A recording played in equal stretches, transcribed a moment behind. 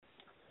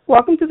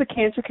Welcome to the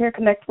Cancer Care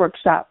Connect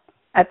workshop.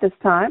 At this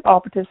time,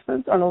 all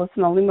participants are in a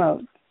listen-only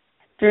mode.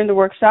 During the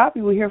workshop,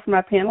 you will hear from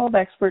our panel of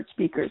expert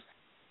speakers.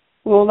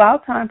 We will allow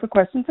time for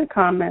questions and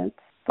comments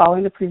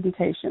following the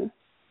presentation.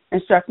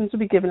 Instructions will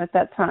be given at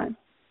that time.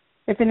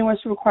 If anyone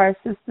should require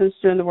assistance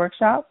during the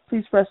workshop,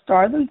 please press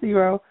star then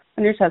 0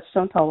 on your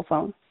touchtone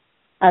telephone.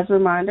 As a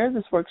reminder,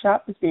 this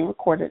workshop is being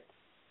recorded.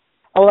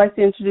 I would like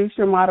to introduce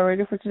your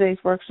moderator for today's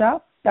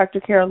workshop, Dr.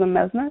 Carolyn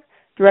Messner,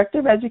 Director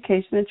of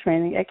Education and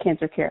Training at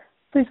Cancer Care.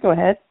 Please go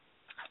ahead.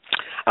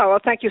 Oh, well,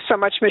 thank you so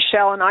much,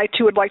 Michelle. And I,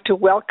 too, would like to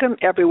welcome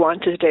everyone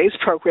to today's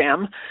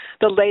program,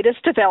 the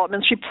latest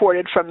developments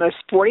reported from the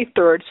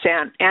 43rd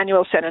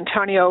Annual San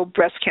Antonio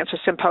Breast Cancer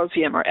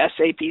Symposium, or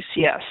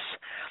SABCS.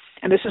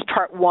 And this is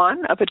part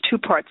one of a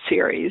two-part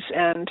series,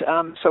 and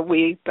so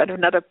we had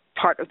another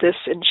part of this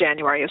in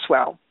January as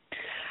well.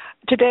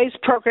 Today's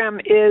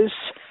program is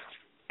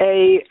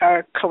a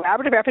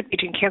collaborative effort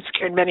between Cancer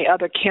Care and many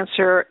other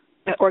cancer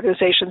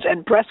organizations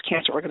and breast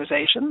cancer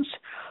organizations.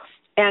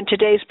 And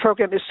today's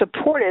program is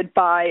supported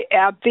by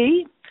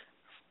AbbVie,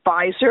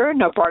 Pfizer,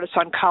 Novartis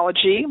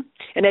Oncology,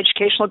 an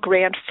educational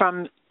grant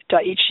from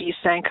Daiichi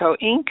Sankyo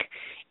Inc.,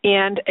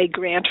 and a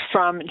grant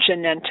from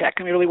Genentech.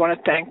 And we really want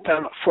to thank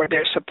them for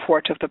their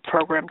support of the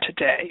program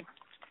today.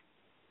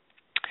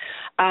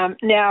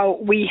 Now,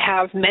 we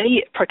have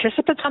many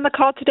participants on the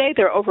call today.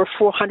 There are over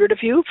 400 of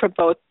you from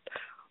both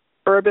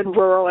urban,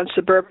 rural, and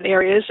suburban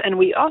areas. And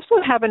we also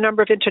have a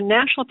number of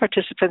international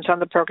participants on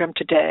the program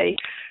today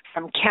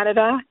from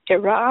Canada,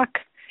 Iraq,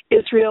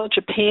 Israel,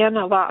 Japan,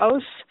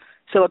 Laos,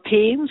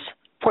 Philippines,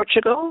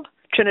 Portugal,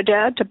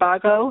 Trinidad,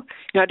 Tobago,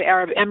 United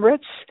Arab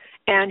Emirates,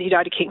 and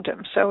United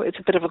Kingdom. So it's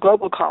a bit of a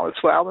global call as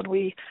well, and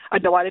we are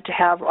delighted to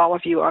have all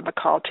of you on the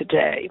call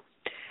today.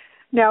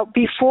 Now,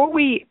 before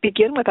we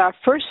begin with our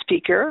first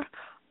speaker,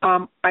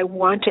 I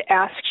want to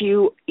ask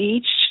you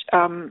each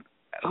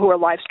who are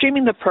live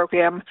streaming the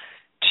program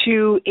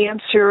to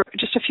answer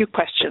just a few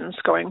questions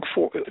going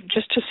forward,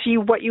 just to see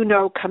what you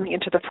know coming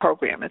into the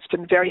program. It's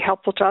been very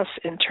helpful to us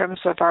in terms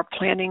of our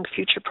planning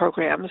future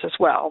programs as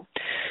well.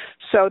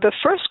 So the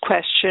first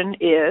question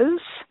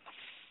is,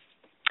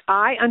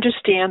 I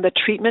understand the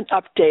treatment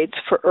updates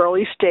for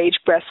early-stage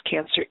breast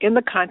cancer in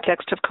the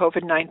context of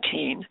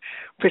COVID-19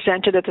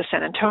 presented at the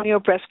San Antonio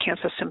Breast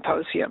Cancer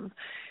Symposium.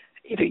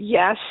 Either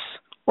yes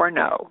or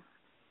no.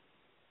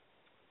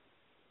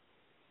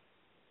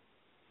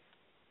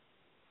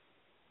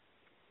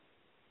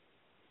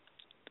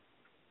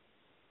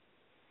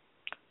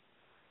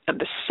 And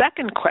the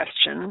second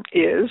question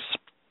is,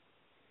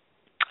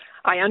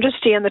 I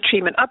understand the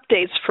treatment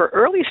updates for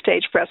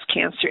early-stage breast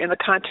cancer in the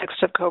context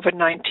of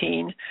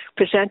COVID-19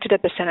 presented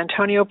at the San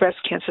Antonio Breast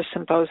Cancer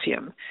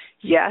Symposium.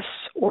 Yes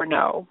or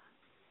no?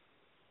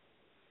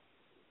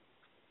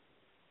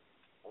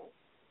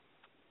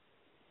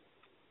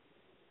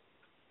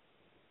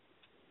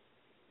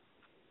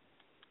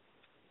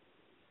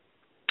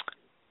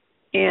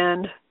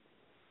 And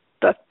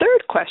the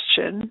third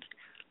question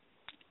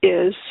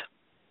is,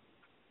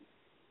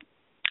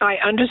 I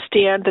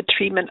understand the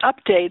treatment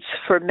updates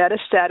for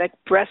metastatic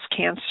breast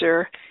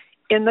cancer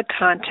in the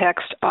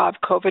context of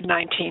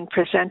COVID-19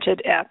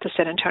 presented at the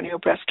San Antonio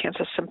Breast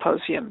Cancer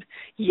Symposium.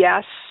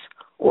 Yes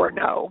or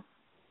no?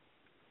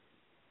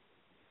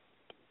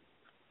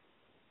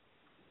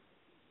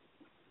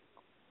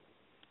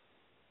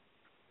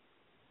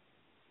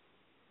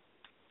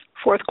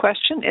 Fourth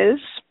question is,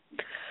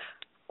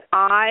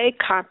 I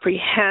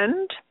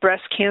comprehend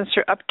breast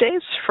cancer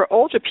updates for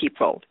older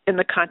people in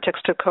the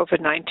context of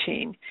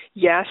COVID-19.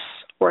 Yes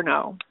or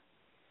no?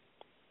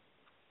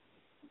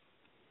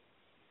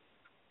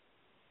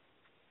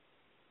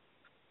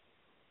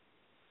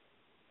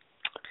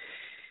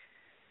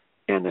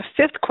 And the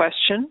fifth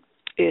question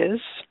is,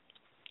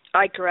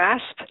 I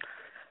grasp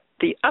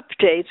the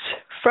updates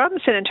from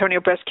San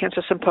Antonio Breast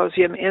Cancer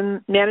Symposium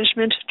in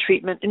managing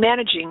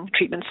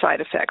treatment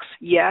side effects.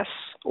 Yes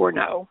or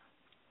no?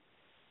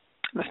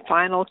 The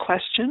final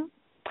question,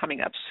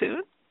 coming up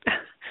soon.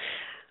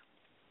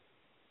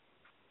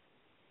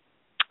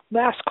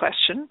 Last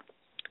question.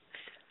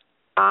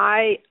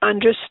 I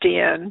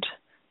understand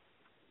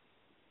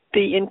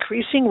the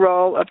increasing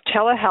role of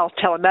telehealth,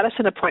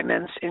 telemedicine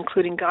appointments,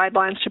 including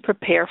guidelines to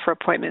prepare for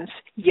appointments.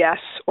 Yes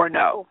or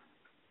no?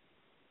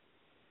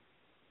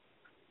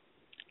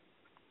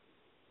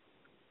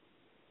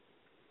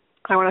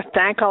 I want to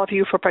thank all of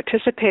you for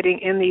participating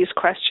in these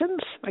questions.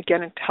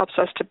 Again, it helps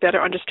us to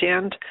better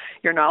understand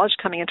your knowledge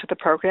coming into the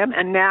program.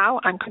 And now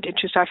I'm going to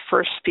introduce our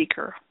first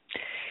speaker.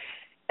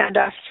 And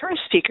our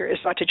first speaker is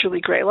Dr.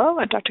 Julie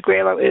Gralo. And Dr.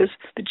 Gralo is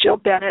the Jill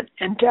Bennett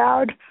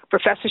Endowed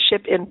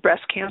Professorship in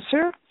Breast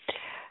Cancer,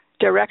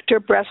 Director,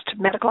 Breast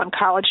Medical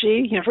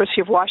Oncology,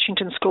 University of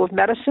Washington School of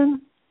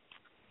Medicine,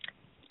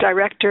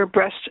 Director,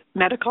 Breast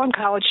Medical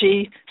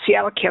Oncology,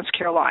 Seattle Cancer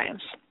Care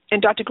Alliance.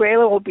 And Dr.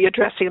 Gralo will be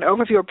addressing an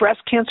overview of breast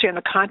cancer in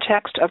the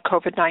context of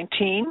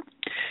COVID-19,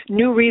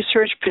 new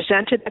research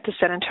presented at the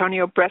San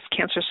Antonio Breast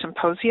Cancer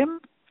Symposium,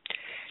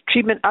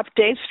 treatment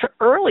updates for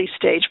early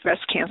stage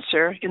breast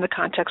cancer in the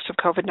context of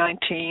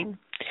COVID-19,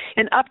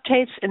 and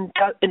updates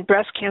in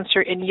breast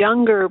cancer in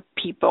younger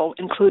people,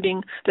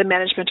 including the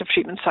management of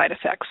treatment side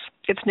effects.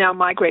 It's now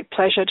my great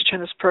pleasure to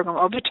turn this program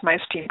over to my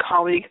esteemed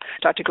colleague,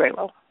 Dr.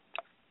 Graylow.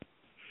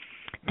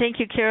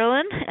 Thank you,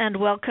 Carolyn, and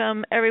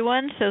welcome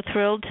everyone. So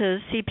thrilled to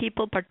see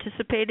people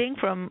participating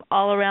from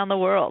all around the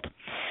world.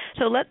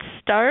 So let's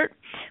start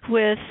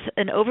with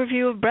an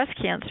overview of breast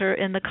cancer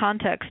in the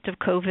context of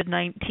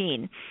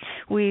COVID-19.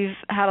 We've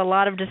had a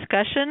lot of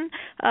discussion.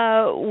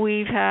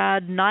 We've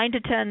had 9 to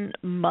 10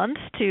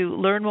 months to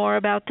learn more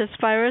about this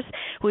virus.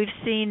 We've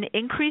seen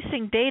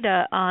increasing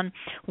data on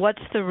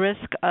what's the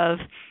risk of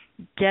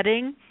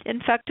getting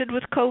infected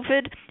with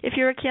COVID if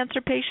you're a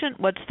cancer patient,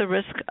 what's the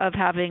risk of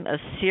having a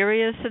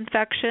serious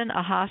infection,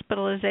 a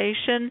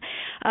hospitalization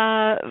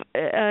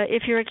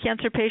if you're a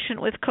cancer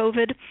patient with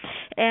COVID.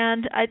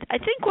 And I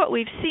think what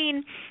we've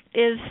seen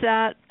is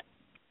that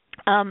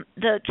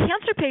the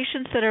cancer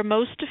patients that are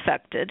most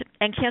affected,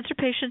 and cancer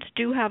patients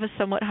do have a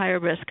somewhat higher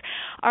risk,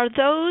 are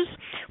those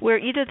where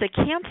either the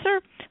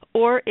cancer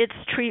or its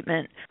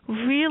treatment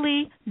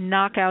really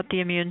knock out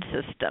the immune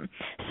system.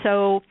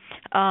 So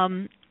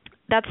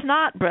that's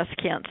not breast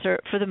cancer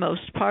for the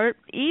most part.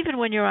 Even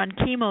when you're on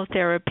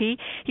chemotherapy,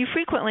 you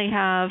frequently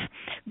have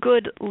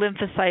good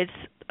lymphocytes,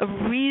 a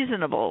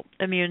reasonable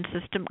immune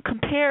system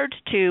compared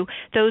to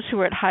those who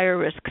are at higher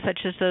risk, such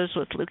as those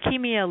with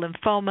leukemia,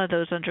 lymphoma,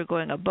 those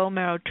undergoing a bone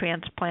marrow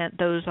transplant,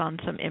 those on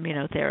some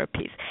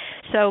immunotherapies.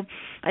 So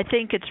I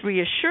think it's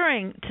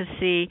reassuring to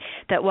see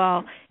that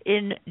while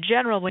in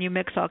general, when you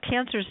mix all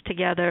cancers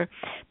together,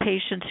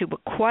 patients who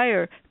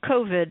acquire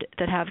COVID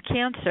that have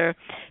cancer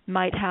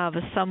might have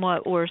a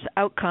somewhat worse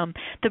outcome.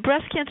 The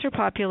breast cancer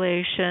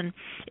population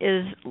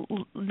is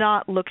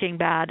not looking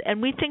bad.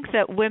 And we think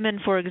that women,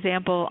 for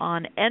example,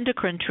 on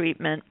endocrine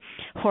treatment,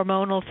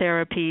 hormonal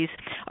therapies,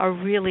 are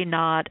really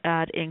not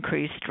at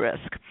increased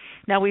risk.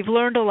 Now, we've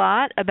learned a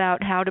lot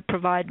about how to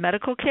provide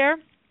medical care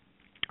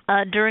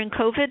during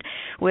COVID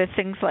with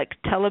things like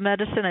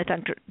telemedicine. I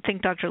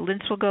think Dr.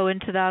 Lintz will go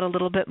into that a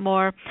little bit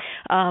more.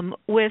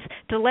 With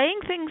delaying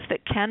things that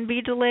can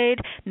be delayed,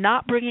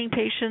 not bringing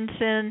patients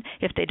in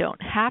if they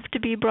don't have to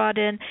be brought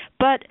in,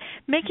 but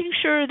making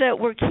sure that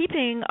we're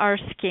keeping our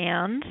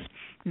scans,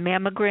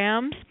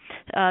 mammograms,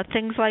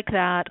 things like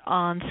that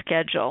on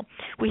schedule.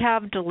 We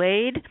have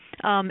delayed,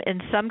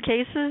 in some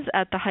cases,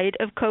 at the height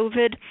of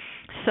COVID,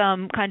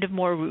 some kind of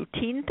more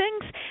routine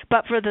things,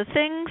 but for the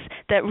things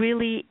that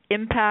really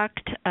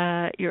impact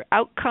your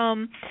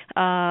outcome,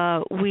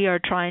 we are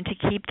trying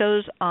to keep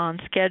those on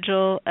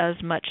schedule as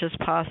much as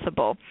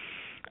possible.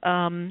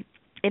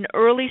 In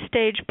early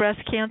stage breast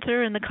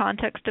cancer in the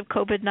context of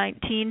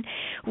COVID-19,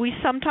 we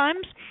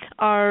sometimes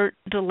are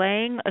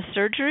delaying a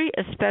surgery,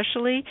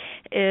 especially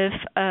if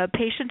a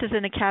patient is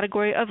in a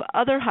category of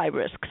other high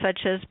risk,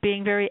 such as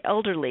being very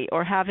elderly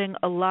or having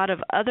a lot of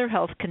other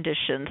health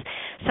conditions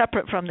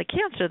separate from the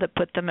cancer that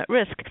put them at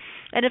risk.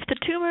 And if the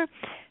tumor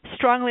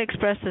strongly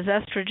expresses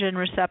estrogen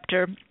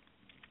receptor,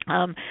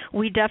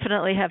 we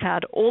definitely have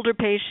had older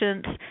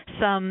patients,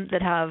 some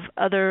that have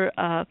other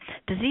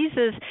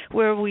diseases,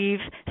 where we've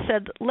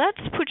said, let's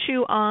put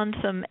you on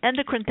some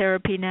endocrine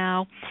therapy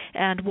now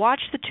and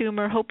watch the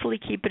tumor, hopefully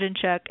keep it in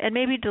check, and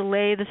maybe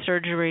delay the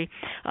surgery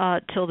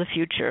till the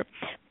future.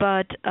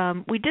 But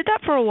we did that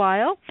for a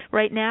while.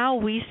 Right now,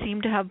 we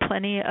seem to have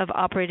plenty of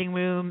operating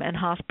room and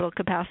hospital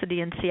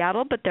capacity in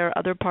Seattle, but there are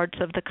other parts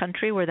of the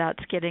country where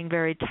that's getting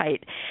very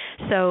tight.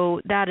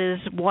 So that is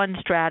one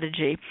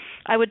strategy.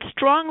 I would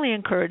strongly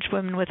encourage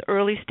women with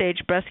early stage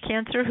breast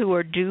cancer who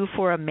are due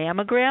for a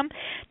mammogram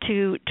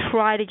to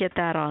try to get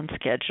that on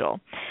schedule.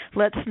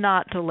 Let's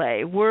not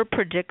delay. We're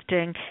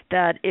predicting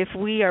that if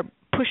we are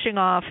pushing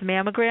off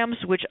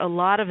mammograms, which a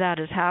lot of that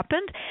has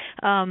happened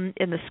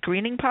in the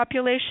screening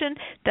population,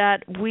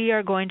 that we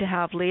are going to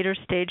have later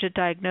stage of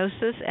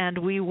diagnosis, and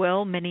we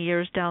will, many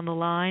years down the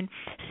line,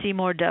 see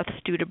more deaths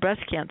due to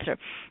breast cancer.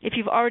 If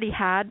you've already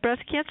had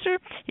breast cancer,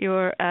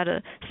 you're at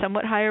a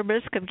somewhat higher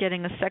risk of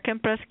getting a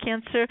second breast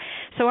cancer.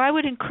 So I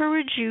would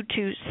encourage you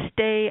to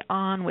stay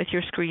on with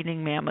your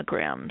screening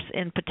mammograms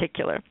in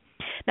particular.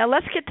 Now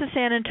let's get to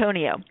San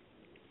Antonio.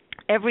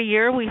 Every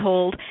year we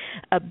hold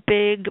a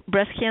big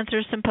breast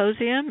cancer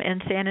symposium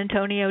in San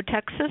Antonio,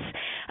 Texas,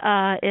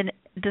 in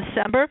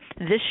December.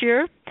 This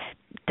year,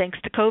 thanks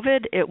to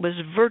COVID, it was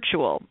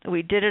virtual.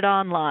 We did it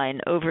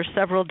online over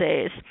several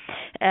days.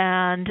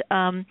 And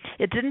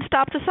it didn't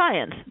stop the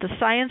science. The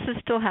science is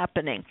still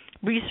happening.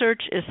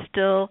 Research is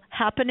still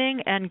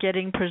happening and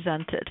getting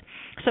presented.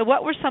 So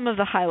what were some of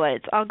the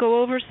highlights? I'll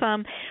go over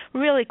some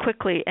really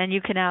quickly, and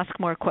you can ask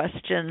more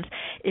questions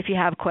if you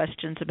have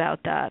questions about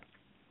that.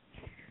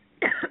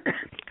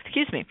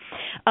 Excuse me.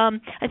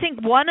 I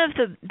think one of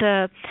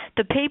the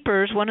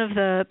papers, one of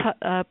the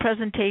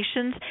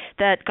presentations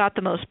that got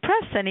the most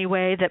press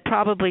anyway, that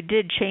probably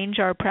did change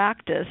our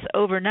practice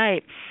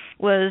overnight,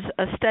 was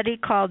a study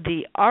called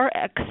the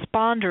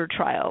RxPONDER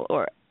trial,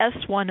 or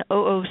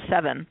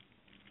S1007.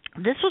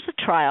 This was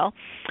a trial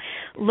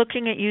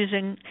looking at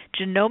using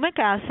genomic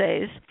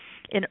assays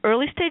in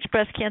early-stage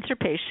breast cancer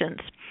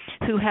patients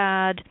who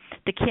had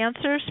the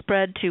cancer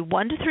spread to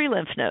 1 to 3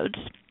 lymph nodes,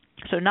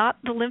 so not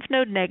the lymph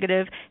node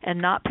negative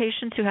and not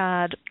patients who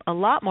had a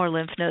lot more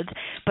lymph nodes,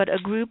 but a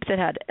group that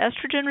had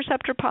estrogen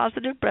receptor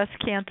positive breast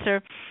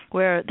cancer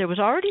where there was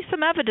already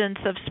some evidence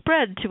of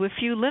spread to a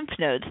few lymph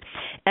nodes.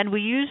 And we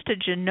used a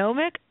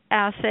genomic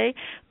assay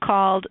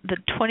called the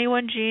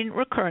 21-gene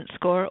recurrence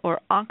score,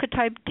 or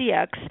Oncotype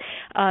DX,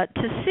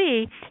 to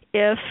see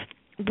if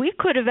we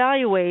could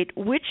evaluate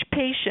which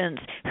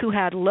patients who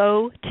had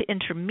low to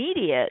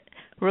intermediate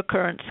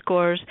recurrence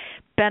scores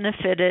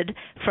benefited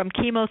from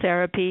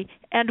chemotherapy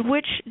and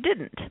which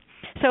didn't.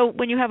 So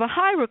when you have a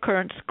high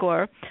recurrence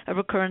score, a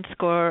recurrence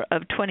score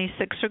of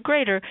 26 or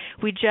greater,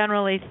 we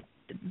generally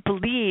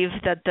believe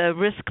that the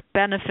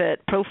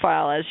risk-benefit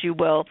profile, as you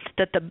will,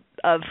 that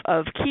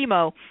of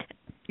chemo,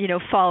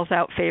 falls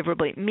out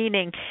favorably,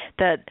 meaning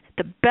that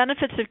the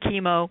benefits of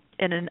chemo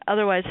in an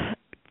otherwise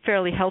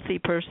fairly healthy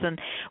person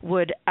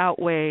would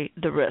outweigh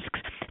the risks.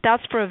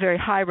 That's for a very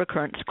high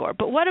recurrence score.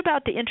 But what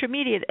about the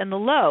intermediate and the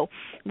low?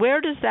 Where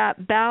does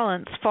that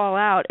balance fall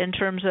out in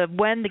terms of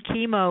when the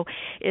chemo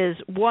is,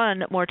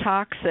 one, more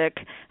toxic,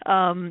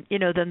 than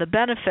the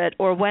benefit,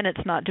 or when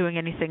it's not doing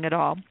anything at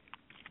all?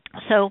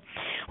 So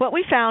what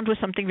we found was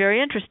something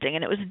very interesting,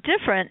 and it was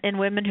different in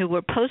women who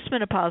were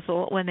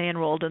postmenopausal when they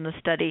enrolled in the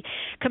study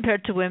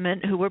compared to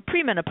women who were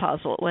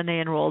premenopausal when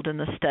they enrolled in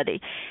the study.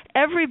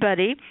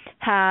 Everybody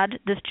had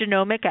this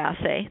genomic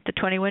assay, the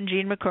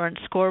 21-gene recurrence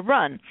score,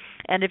 run.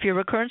 And if your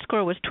recurrence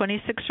score was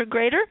 26 or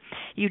greater,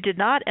 you did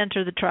not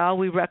enter the trial.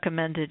 We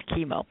recommended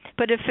chemo.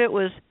 But if it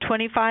was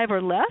 25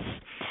 or less,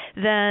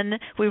 then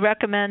we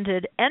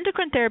recommended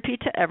endocrine therapy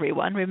to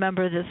everyone.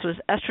 Remember, this was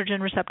estrogen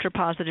receptor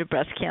positive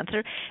breast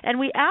cancer. And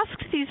we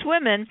asked these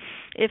women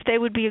if they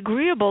would be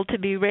agreeable to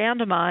be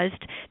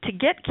randomized to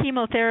get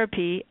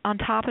chemotherapy on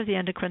top of the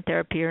endocrine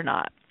therapy or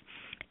not.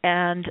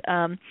 And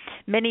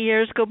many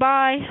years go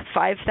by,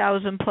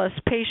 5,000 plus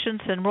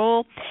patients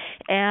enroll,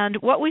 and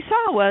what we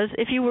saw was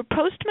if you were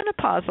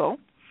postmenopausal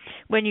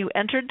when you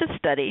entered the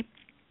study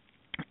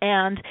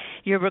and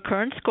your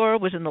recurrence score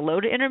was in the low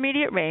to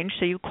intermediate range,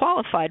 so you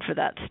qualified for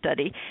that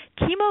study,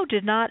 chemo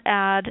did not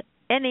add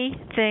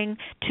anything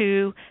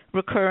to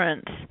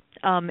recurrence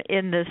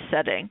in this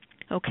setting.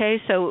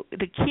 Okay, so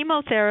the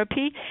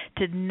chemotherapy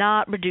did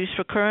not reduce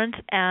recurrence,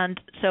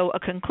 and so a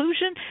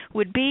conclusion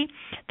would be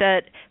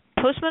that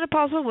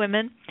postmenopausal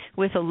women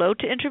with a low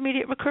to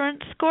intermediate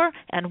recurrence score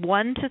and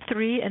 1 to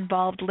 3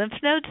 involved lymph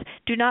nodes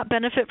do not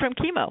benefit from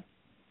chemo.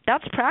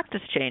 That's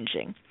practice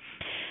changing.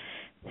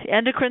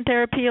 Endocrine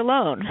therapy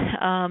alone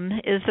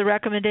is the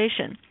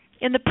recommendation.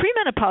 In the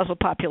premenopausal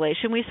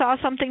population, we saw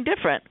something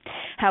different.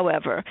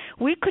 However,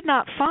 we could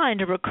not find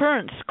a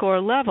recurrence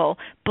score level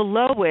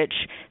below which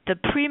the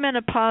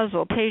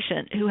premenopausal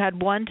patient who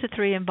had 1 to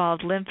 3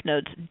 involved lymph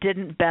nodes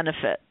didn't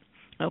benefit.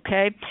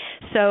 Okay,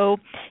 so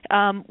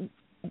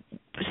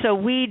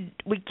we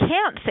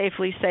can't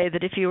safely say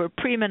that if you were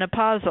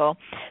premenopausal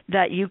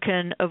that you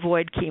can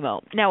avoid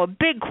chemo. Now, a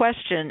big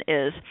question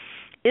is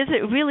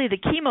it really the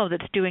chemo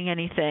that's doing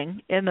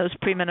anything in those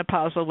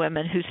premenopausal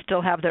women who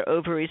still have their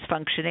ovaries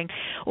functioning,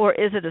 or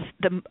is it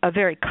a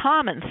very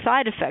common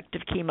side effect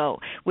of chemo,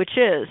 which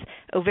is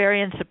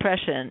ovarian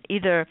suppression,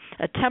 either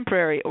a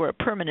temporary or a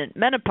permanent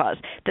menopause,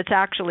 that's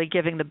actually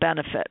giving the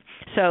benefit?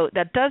 So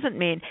that doesn't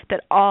mean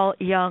that all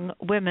young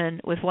women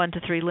with 1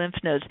 to 3 lymph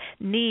nodes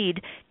need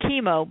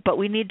chemo, but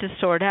we need to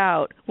sort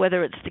out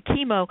whether it's the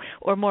chemo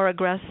or more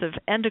aggressive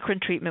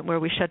endocrine treatment where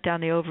we shut down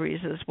the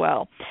ovaries as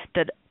well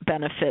that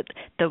benefit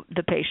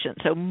the patient.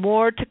 So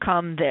more to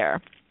come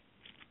there.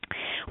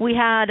 We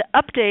had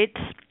updates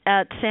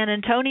at San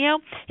Antonio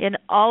in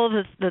all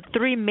of the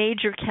 3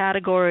 major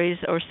categories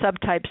or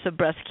subtypes of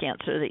breast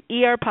cancer,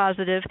 the ER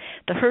positive,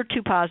 the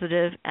HER2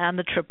 positive, and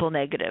the triple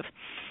negative.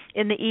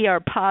 In the ER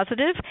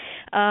positive,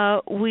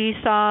 we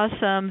saw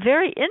some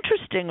very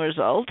interesting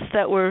results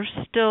that we're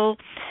still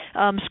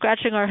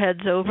scratching our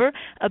heads over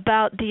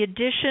about the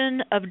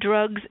addition of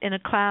drugs in a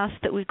class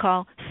that we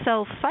call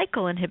cell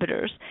cycle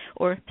inhibitors,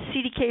 or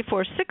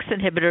CDK4/6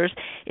 inhibitors,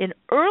 in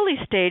early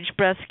stage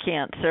breast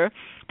cancer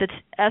that's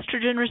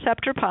estrogen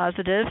receptor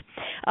positive,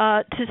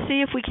 to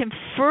see if we can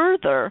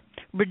further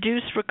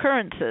reduce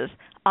recurrences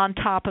on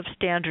top of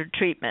standard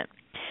treatment.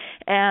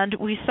 And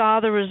we saw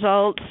the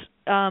results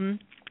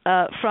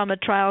from a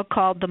trial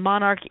called the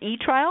Monarch-E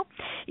trial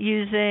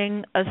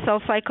using a cell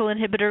cycle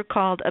inhibitor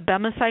called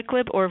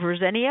abemaciclib or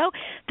Verzenio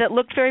that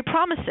looked very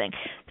promising.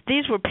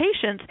 These were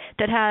patients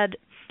that had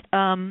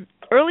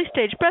early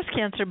stage breast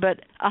cancer but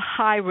a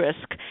high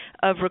risk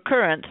of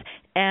recurrence,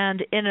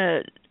 and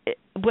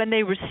when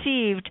they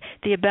received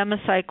the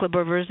abemaciclib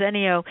or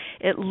Verzenio,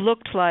 it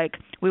looked like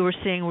we were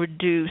seeing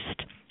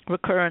reduced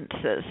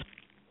recurrences.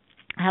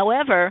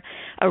 However,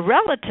 a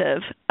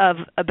relative of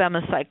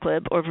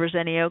abemaciclib or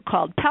Verzenio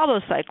called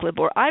palbociclib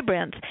or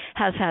Ibrance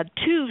has had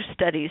 2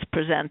 studies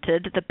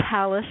presented, the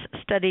PALLAS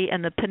study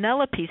and the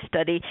PENELOPE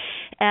study,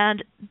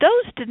 and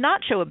those did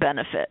not show a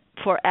benefit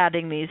for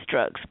adding these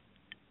drugs.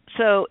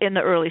 So in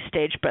the early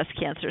stage breast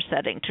cancer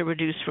setting to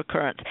reduce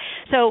recurrence.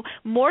 So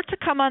more to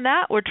come on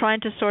that. We're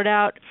trying to sort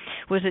out,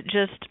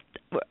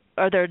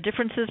 are there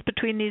differences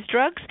between these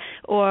drugs,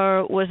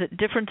 or was it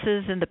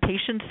differences in the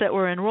patients that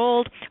were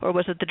enrolled, or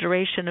was it the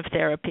duration of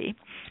therapy?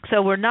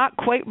 So we're not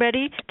quite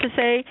ready to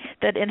say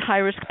that in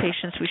high-risk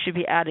patients we should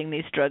be adding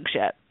these drugs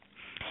yet.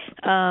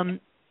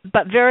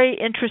 But very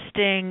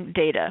interesting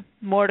data.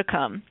 More to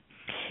come.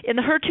 In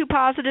the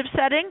HER2-positive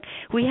setting,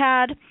 we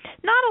had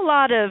not a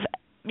lot of,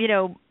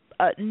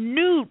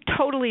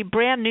 totally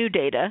brand new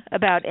data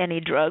about any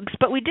drugs,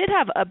 but we did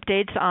have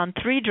updates on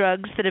 3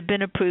 drugs that have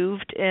been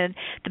approved in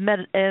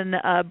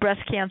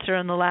breast cancer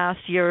in the last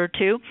year or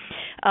two.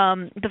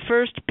 The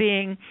first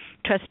being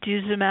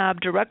trastuzumab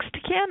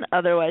deruxtecan,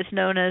 otherwise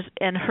known as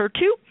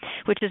Enhertu,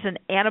 which is an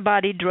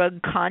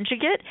antibody-drug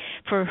conjugate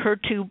for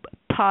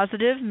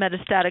HER2-positive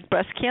metastatic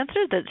breast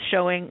cancer that's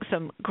showing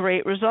some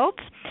great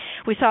results.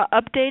 We saw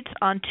updates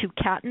on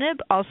tucatinib,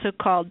 also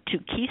called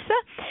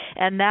Tukisa,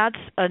 and that's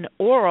an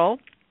oral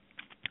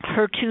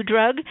HER2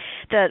 drug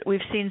that we've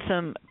seen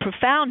some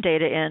profound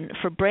data in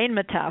for brain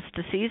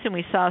metastases, and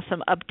we saw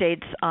some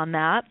updates on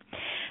that.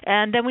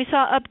 And then we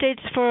saw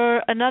updates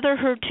for another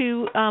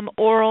HER2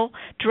 oral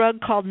drug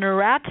called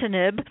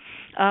neratinib,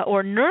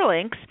 or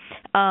Nerlynx,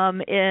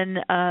 in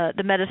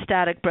the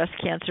metastatic breast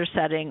cancer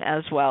setting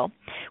as well.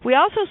 We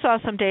also saw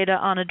some data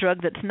on a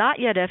drug that's not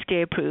yet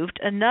FDA approved,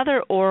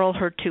 another oral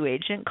HER2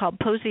 agent called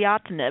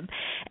poziotinib,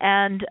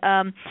 and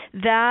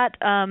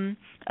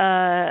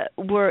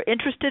we're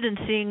interested in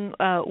seeing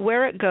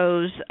where it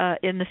goes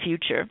in the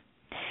future.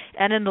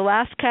 And in the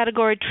last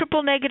category,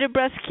 triple-negative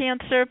breast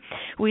cancer,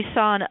 we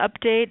saw an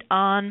update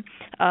on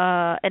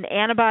an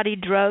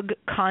antibody-drug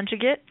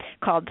conjugate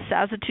called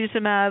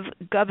sacituzumab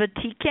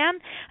govitecan,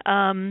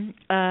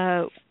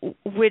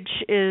 which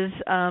is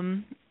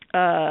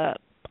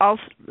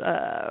also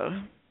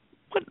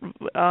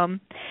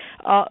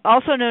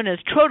known as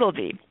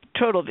Trodelvy.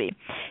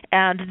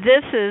 And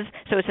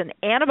it's an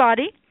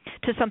antibody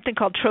to something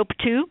called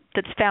TROP2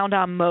 that's found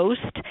on most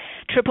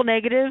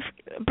triple-negative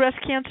breast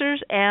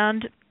cancers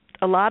and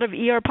a lot of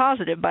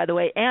ER-positive, by the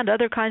way, and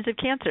other kinds of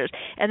cancers.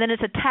 And then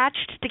it's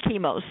attached to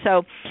chemo.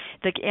 So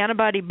the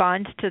antibody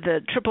binds to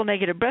the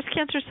triple-negative breast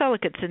cancer cell. It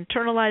gets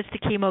internalized. The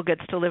chemo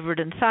gets delivered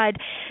inside.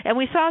 And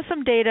we saw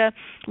some data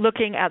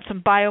looking at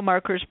some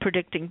biomarkers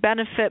predicting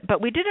benefit,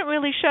 but we didn't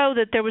really show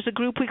that there was a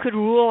group we could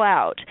rule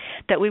out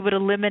that we would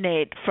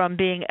eliminate from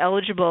being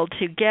eligible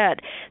to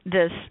get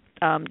this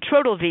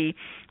Trodelvy,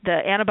 the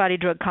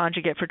antibody-drug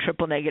conjugate for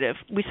triple-negative.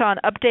 We saw an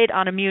update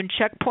on immune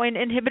checkpoint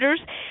inhibitors.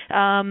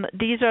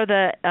 These are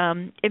the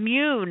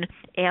immune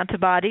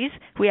antibodies.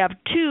 We have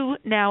 2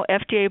 now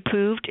FDA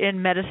approved in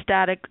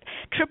metastatic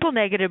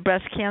triple-negative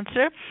breast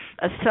cancer,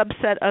 a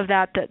subset of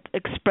that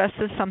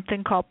expresses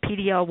something called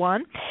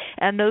PD-L1.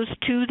 And those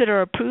 2 that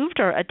are approved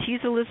are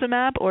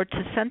atezolizumab or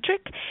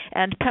Tecentriq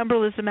and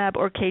pembrolizumab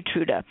or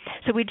Keytruda.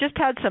 So we just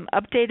had some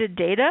updated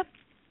data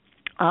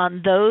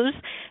on those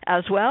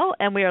as well,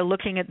 and we are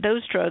looking at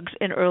those drugs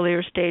in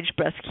earlier stage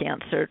breast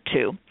cancer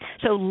too.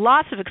 So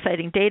lots of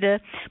exciting data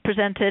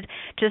presented.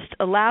 Just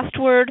a last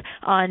word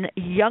on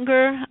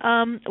younger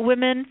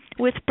women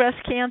with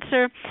breast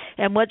cancer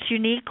and what's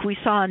unique. We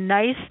saw a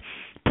nice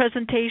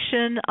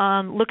presentation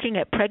on looking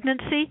at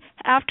pregnancy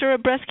after a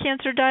breast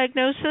cancer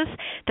diagnosis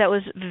that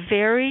was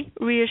very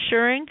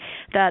reassuring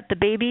that the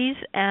babies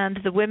and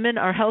the women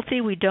are healthy.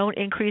 We don't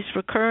increase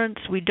recurrence.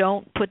 We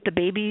don't put the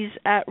babies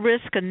at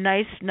risk. A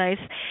nice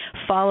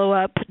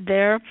follow-up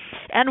there.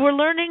 And we're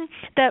learning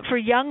that for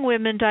young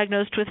women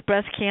diagnosed with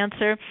breast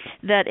cancer,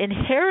 that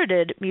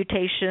inherited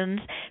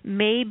mutations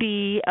may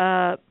be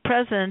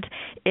present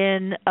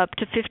in up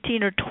to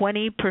 15 or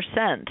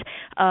 20%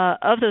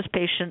 of those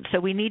patients. So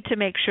we need to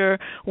make sure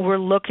we're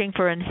looking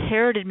for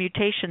inherited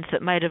mutations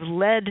that might have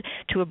led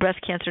to a breast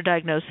cancer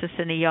diagnosis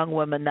in a young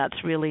woman.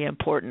 That's really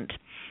important.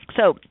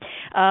 So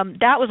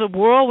that was a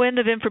whirlwind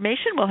of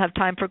information. We'll have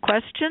time for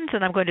questions,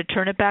 and I'm going to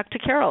turn it back to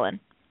Carolyn.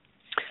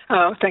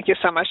 Oh, thank you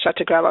so much,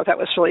 Dr. Grillo. That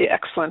was really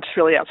excellent,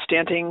 really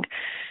outstanding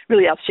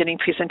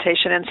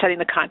presentation and setting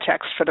the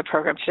context for the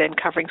program today and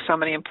covering so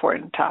many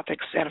important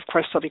topics. And, of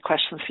course, there'll be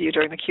questions for you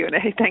during the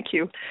Q&A. Thank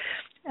you.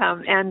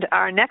 And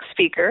our next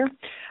speaker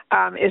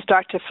is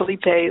Dr.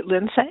 Felipe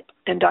Lince,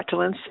 and Dr.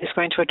 Lince is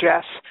going to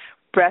address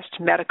breast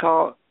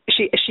medical.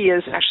 She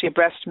is actually a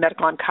breast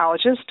medical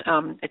oncologist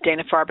at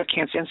Dana-Farber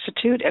Cancer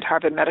Institute at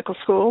Harvard Medical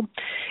School.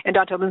 And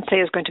Dr.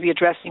 Lince is going to be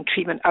addressing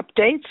treatment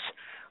updates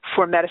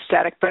for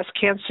metastatic breast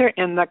cancer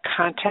in the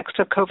context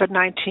of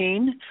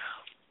COVID-19,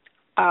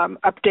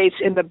 updates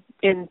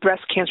in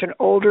breast cancer in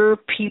older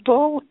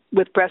people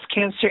with breast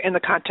cancer in the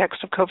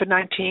context of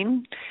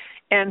COVID-19,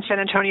 and San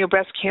Antonio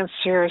Breast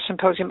Cancer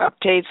Symposium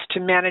updates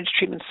to manage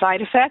treatment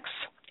side effects,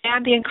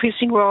 and the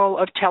increasing role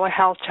of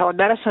telehealth,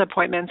 telemedicine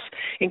appointments,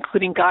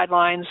 including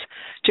guidelines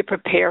to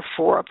prepare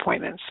for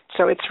appointments.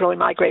 So it's really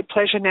my great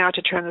pleasure now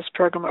to turn this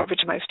program over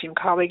to my esteemed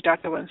colleague,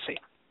 Dr. Lince.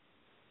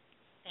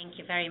 Thank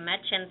you very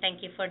much, and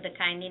thank you for the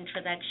kind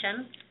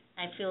introduction.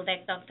 I feel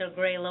that Dr.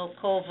 Grelo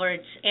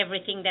covered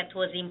everything that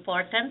was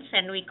important,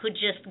 and we could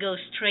just go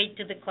straight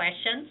to the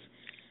questions.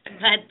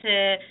 But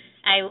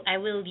I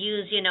will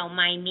use,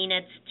 my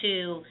minutes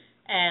to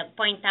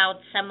point out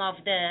some of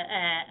the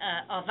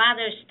of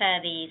other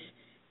studies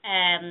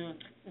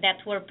that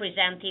were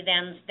presented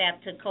and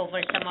that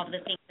cover some of the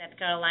things that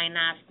Caroline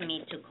asked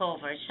me to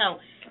cover. So,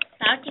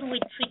 starting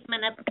with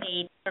treatment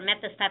update for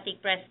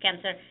metastatic breast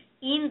cancer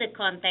in the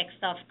context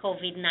of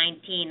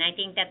COVID-19. I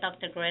think that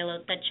Dr.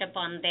 Grelo touched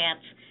upon that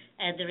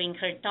during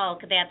her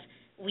talk, that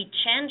we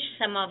changed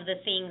some of the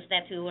things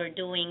that we were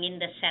doing in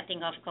the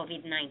setting of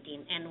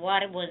COVID-19. And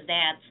what was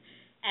that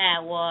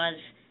was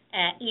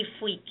if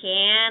we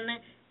can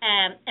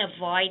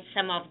avoid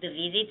some of the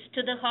visits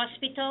to the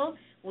hospital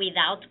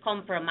without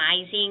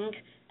compromising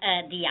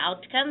the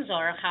outcomes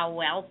or how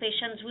well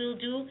patients will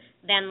do,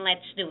 then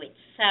let's do it.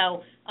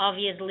 So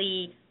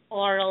obviously,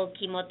 oral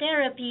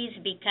chemotherapies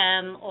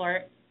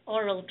or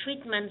oral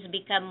treatments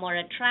become more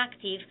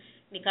attractive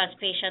because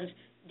patients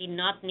did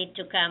not need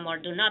to come or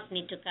do not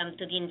need to come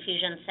to the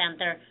infusion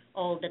center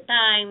all the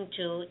time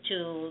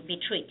to be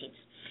treated.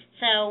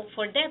 So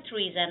for that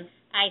reason,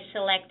 I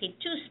selected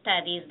two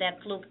studies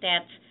that looked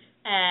at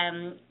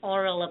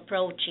oral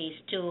approaches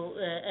to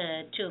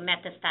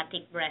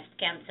metastatic breast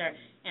cancer,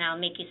 and I'll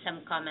make you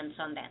some comments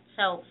on that.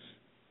 So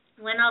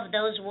one of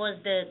those was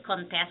the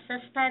Contessa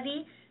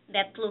study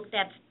that looked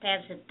at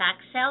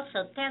Tezetaxel.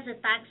 So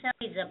Tezetaxel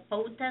is a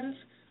potent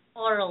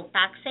oral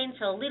taxane,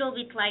 so a little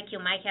bit like you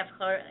might have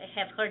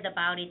heard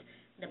about it,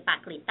 the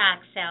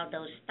Paclitaxel,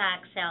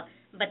 Docetaxel,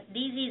 but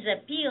this is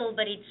a pill,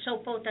 but it's so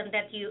potent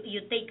that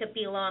you take a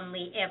pill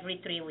only every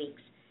 3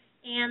 weeks.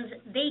 And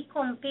they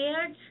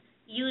compared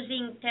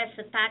using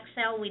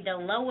Tezetaxel with a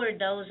lower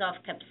dose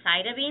of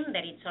capecitabine,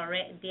 that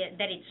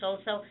it's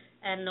also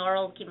an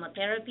oral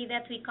chemotherapy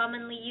that we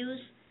commonly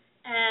use,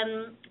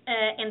 and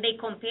they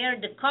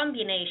compared the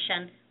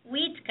combination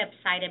with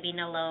capecitabine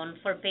alone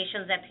for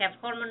patients that have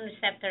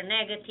HER2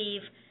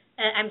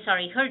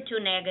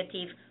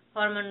 negative,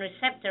 hormone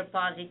receptor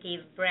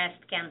positive breast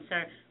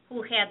cancer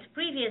who had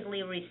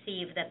previously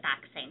received the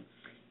taxane.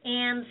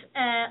 And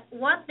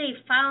what they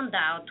found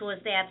out was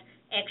that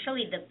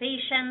actually the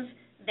patients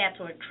that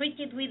were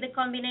treated with the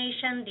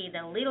combination did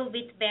a little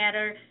bit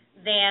better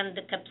than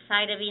the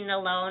capecitabine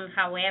alone.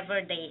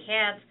 However, they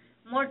had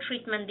more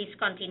treatment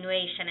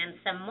discontinuation and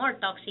some more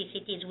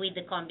toxicities with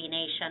the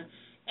combination.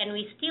 And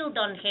we still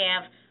don't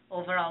have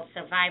overall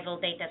survival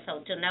data, so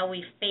to know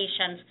if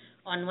patients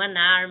on one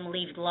arm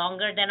lived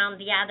longer than on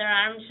the other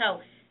arm.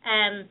 So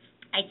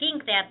I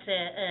think that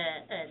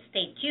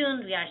stay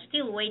tuned. We are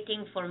still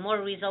waiting for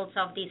more results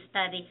of this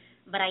study,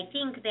 but I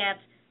think that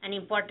an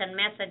important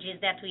message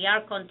is that we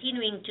are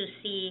continuing to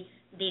see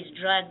this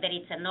drug, that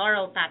it's an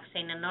oral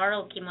taxane, an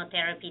oral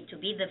chemotherapy to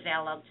be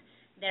developed.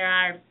 There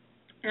are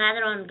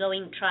other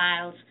ongoing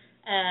trials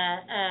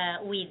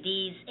with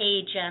these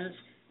agents.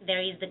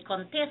 There is the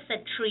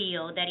Contessa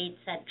Trio, that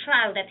it's a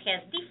trial that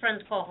has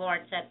different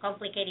cohorts, a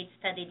complicated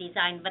study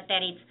design, but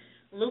that it's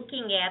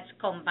looking at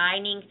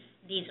combining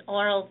this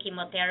oral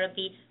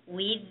chemotherapy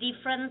with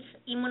different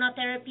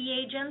immunotherapy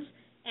agents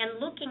and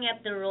looking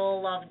at the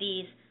role of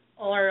these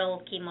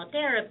oral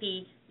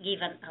chemotherapy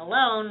given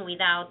alone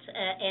without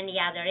any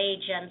other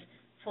agents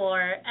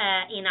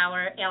in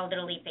our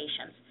elderly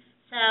patients.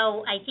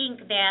 So I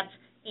think that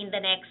in the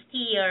next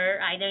year,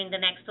 either in the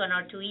next 1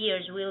 or 2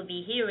 years, we'll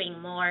be hearing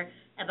more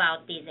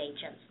about these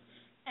agents.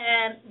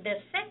 The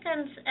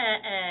second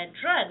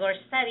drug or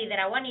study that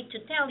I wanted to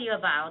tell you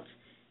about,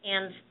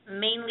 and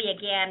mainly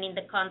again in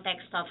the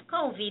context of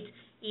COVID,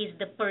 is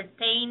the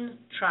PERTAIN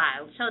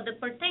trial. So the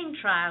PERTAIN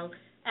trial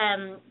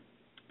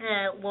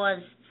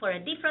was for a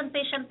different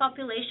patient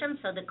population.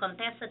 So the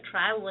Contessa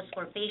trial was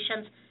for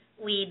patients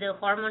with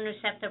hormone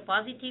receptor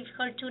positive,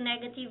 HER2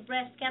 negative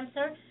breast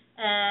cancer,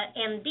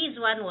 and this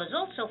one was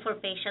also for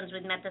patients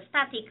with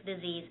metastatic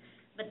disease,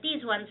 but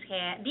these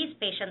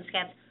patients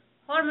had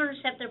hormone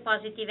receptor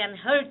positive and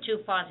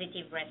HER2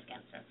 positive breast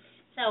cancer.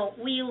 So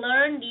we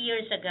learned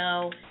years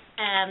ago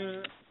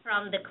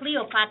from the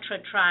Cleopatra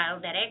trial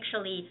that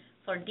actually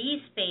for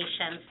these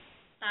patients,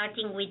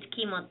 starting with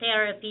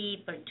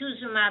chemotherapy,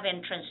 pertuzumab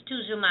and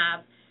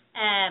trastuzumab,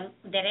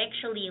 that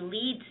actually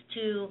leads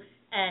to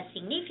a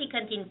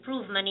significant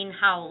improvement in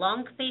how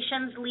long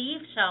patients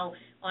live. So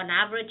on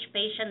average,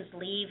 patients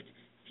lived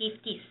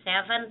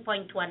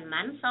 57.1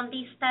 months on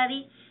this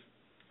study.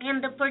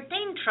 And the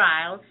PERTAIN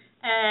trial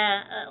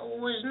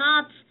was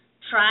not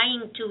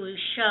trying to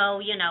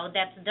show,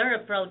 that their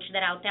approach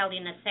that I'll tell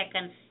you in a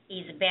second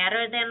is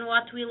better than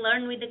what we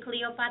learned with the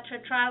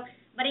Cleopatra trial,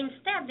 but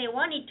instead they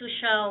wanted to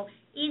show,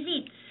 is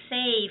it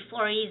safe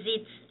or is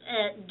it,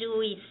 do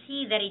we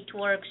see that it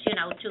works,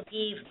 to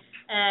give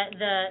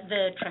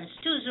the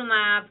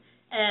trastuzumab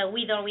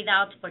with or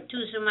without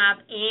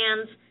pertuzumab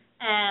and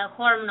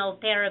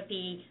hormonal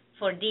therapy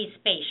for these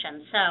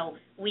patients, so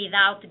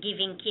without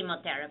giving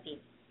chemotherapy.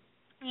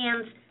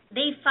 And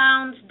they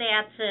found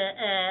that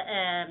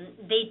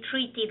they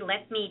treated,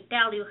 let me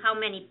tell you how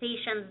many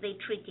patients they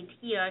treated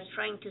here. I was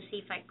trying to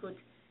see if I could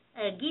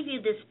give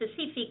you the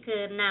specific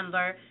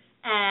number.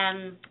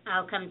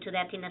 I'll come to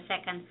that in a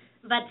second.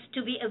 But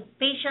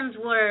patients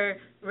were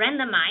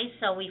randomized,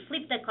 so we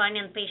flipped the coin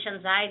and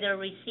patients either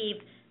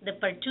received the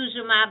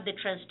pertuzumab, the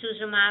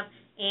trastuzumab,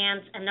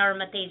 and an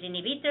aromatase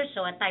inhibitor,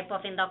 so a type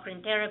of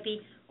endocrine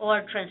therapy,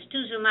 or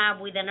trastuzumab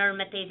with an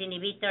aromatase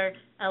inhibitor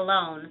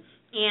alone.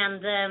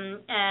 And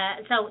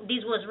so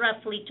this was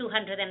roughly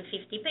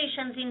 250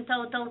 patients in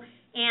total,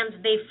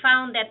 and they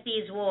found that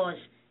this was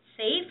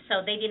safe,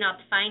 so they did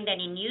not find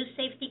any new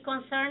safety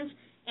concerns,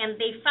 and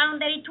they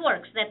found that it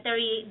works, that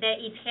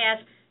it has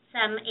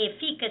some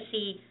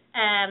efficacy,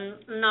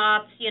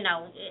 not,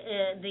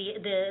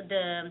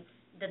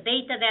 the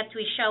data that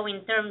we show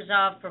in terms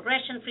of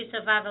progression-free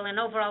survival and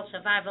overall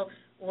survival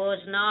was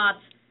not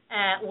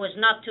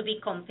to be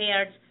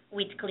compared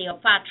with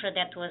Cleopatra.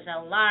 That was a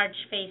large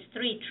phase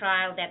 3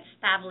 trial that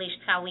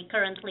established how we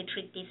currently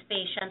treat these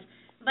patients.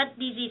 But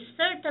this is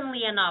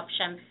certainly an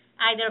option,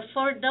 either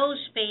for those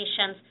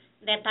patients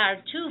that are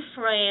too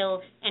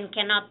frail and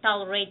cannot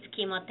tolerate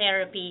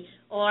chemotherapy,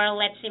 or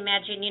let's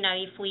imagine,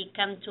 if we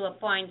come to a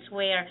point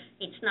where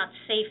it's not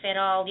safe at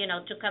all,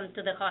 to come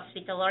to the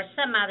hospital or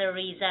some other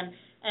reason,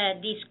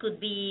 this could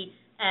be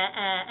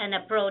an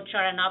approach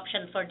or an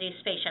option for these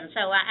patients.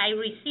 So I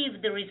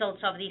received the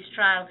results of this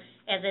trial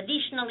as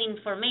additional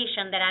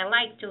information that I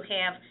like to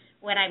have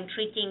when I'm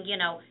treating,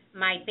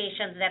 my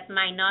patients that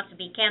might not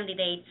be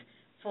candidates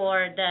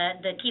for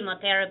the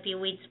chemotherapy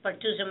with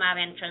pertuzumab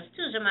and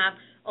trastuzumab,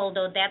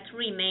 although that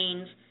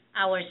remains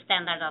our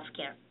standard of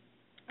care.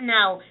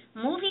 Now,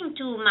 moving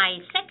to my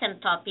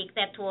second topic,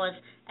 that was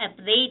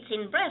updates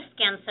in breast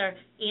cancer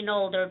in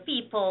older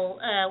people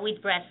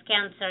with breast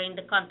cancer in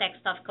the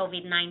context of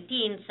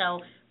COVID-19.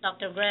 So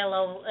Dr.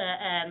 Grelo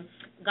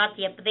got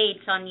the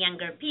updates on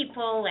younger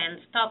people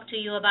and talked to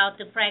you about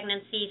the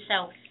pregnancy.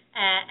 So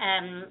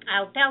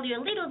I'll tell you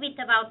a little bit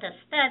about a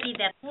study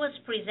that was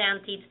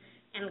presented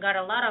and got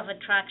a lot of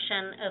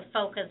attraction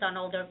focused on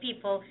older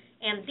people,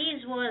 and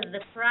this was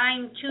the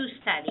PRIME-2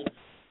 study.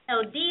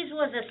 So this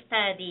was a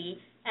study,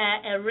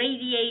 a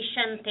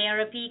radiation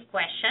therapy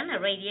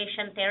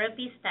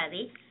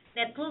study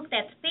that looked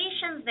at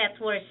patients that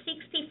were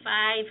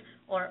 65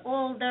 or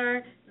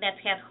older that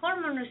had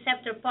hormone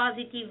receptor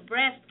positive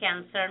breast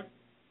cancer,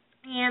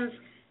 and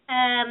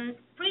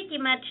pretty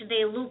much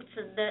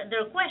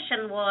their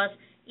question was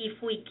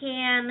if we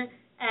can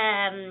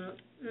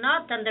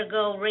not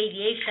undergo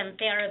radiation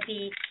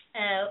therapy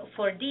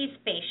for these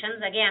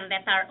patients, again,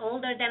 that are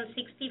older than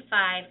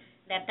 65,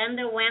 that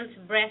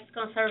underwent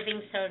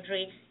breast-conserving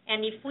surgery,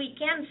 and if we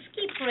can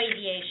skip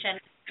radiation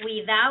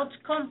without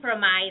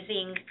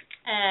compromising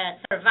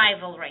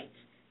survival rates.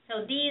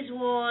 So this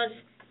was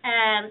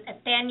a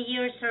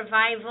 10-year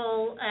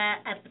survival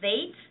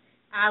update.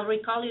 I'll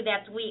recall you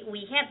that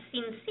we had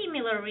seen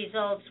similar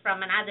results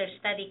from another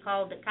study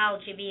called the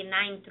CALGB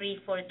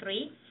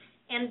 9343.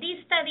 And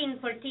this study in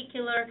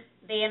particular,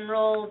 they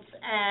enrolled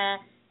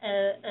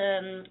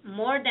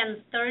more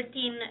than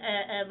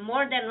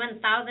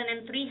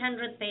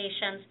 1,300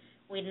 patients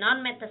with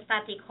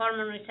non-metastatic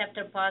hormone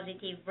receptor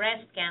positive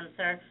breast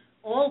cancer.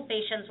 All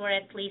patients were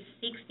at least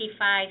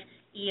 65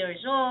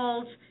 years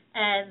old.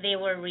 They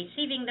were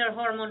receiving their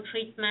hormone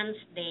treatments.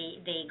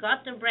 They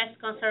got the breast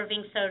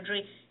conserving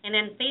surgery, and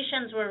then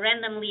patients were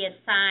randomly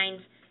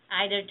assigned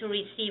either to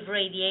receive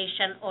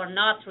radiation or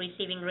not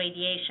receiving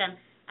radiation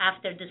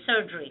after the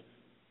surgery.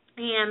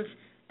 And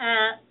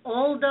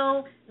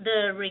although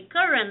the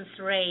recurrence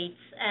rates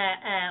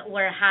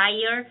were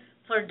higher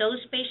for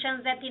those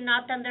patients that did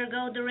not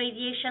undergo the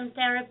radiation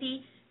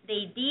therapy,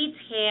 they did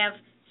have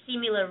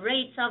similar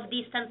rates of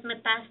distant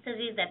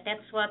metastases.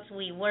 That's what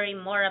we worry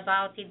more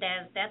about, it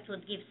as that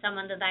would give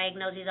someone the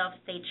diagnosis of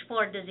stage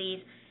 4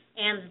 disease,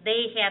 and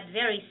they had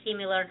very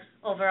similar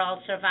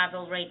overall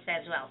survival rates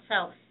as well.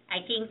 So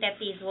I think that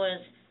this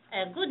was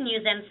good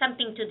news and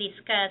something to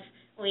discuss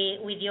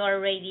with your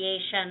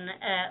radiation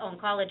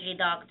oncology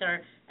doctor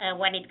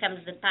when it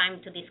comes the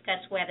time to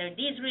discuss whether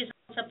these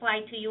results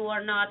apply to you or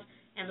not,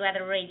 and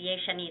whether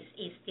radiation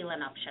is still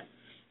an option.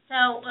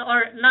 So,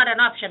 or not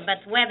an option,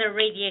 but whether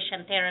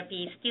radiation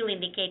therapy is still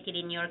indicated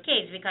in your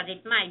case, because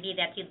it might be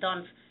that you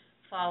don't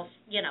fall,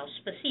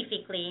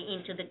 specifically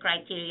into the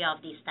criteria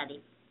of this study.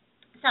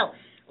 So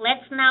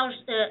let's now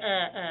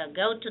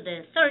go to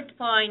the third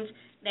point,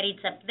 that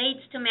it's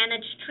updates to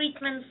manage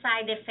treatment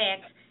side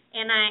effects.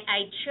 And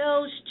I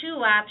chose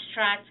two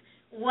abstracts,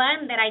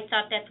 one that I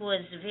thought that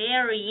was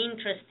very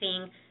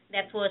interesting,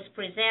 that was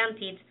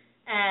presented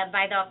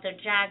by Dr.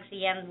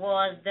 Jagsi, and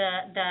was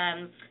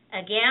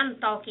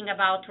again talking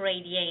about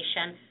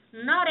radiation,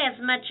 not as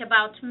much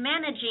about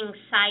managing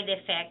side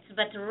effects,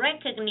 but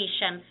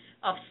recognition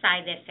of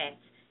side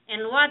effects.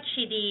 And what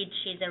she did,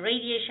 she's a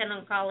radiation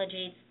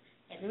oncologist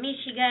at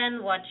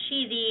Michigan. What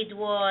she did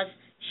was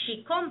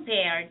she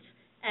compared,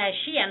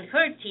 she and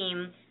her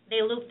team,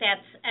 they looked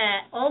at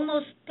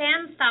almost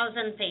 10,000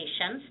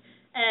 patients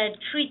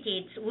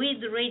treated with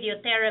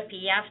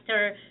radiotherapy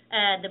after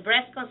the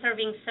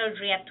breast-conserving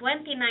surgery at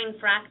 29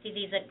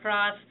 practices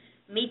across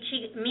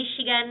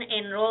Michigan,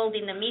 enrolled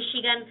in the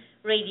Michigan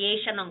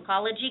Radiation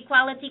Oncology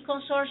Quality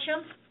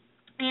Consortium,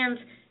 and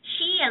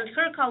she and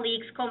her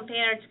colleagues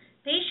compared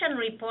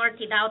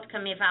patient-reported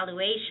outcome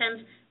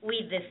evaluations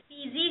with the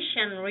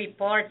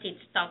physician-reported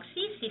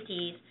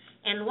toxicities,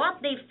 and what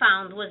they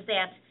found was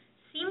that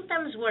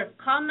symptoms were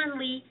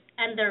commonly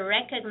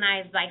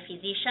under-recognized by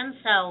physicians,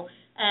 so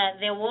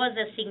there was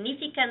a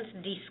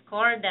significant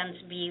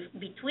discordance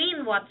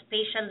between what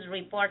patients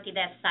reported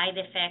as side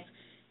effects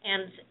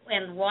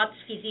and what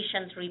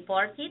physicians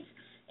reported,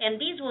 and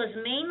this was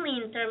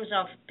mainly in terms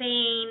of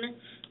pain,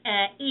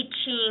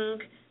 itching,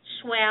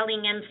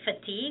 swelling, and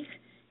fatigue.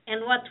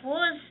 And what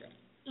was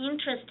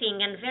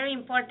interesting and very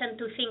important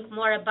to think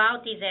more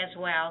about is as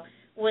well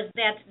was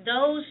that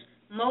those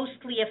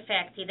mostly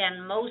affected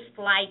and most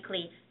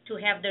likely to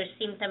have their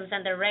symptoms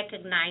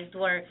under-recognized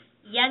were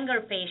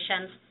younger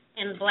patients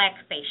and Black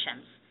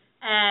patients,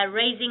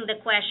 raising the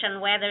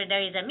question whether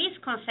there is a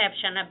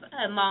misconception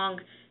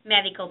among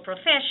medical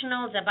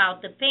professionals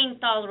about the pain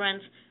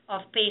tolerance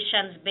of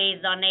patients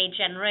based on age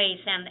and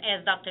race. And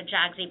as Dr.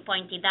 Jagsi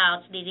pointed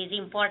out, this is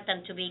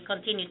important to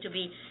continue to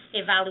be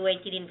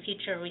evaluated in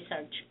future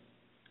research.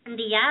 And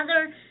the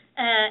other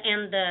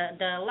and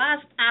the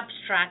last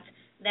abstract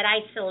that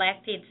I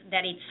selected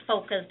that it's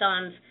focused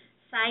on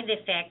side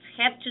effects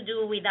had to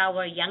do with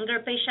our younger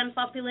patient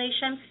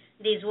population.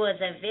 This was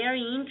a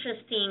very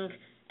interesting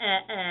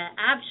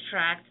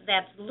abstract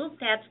that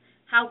looked at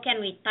how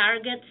can we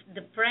target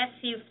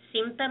depressive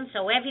symptoms,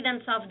 so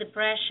evidence of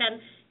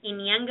depression in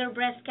younger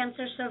breast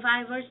cancer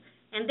survivors.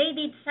 And they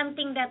did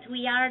something that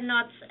we are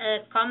not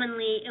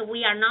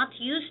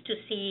used to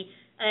see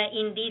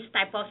in these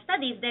type of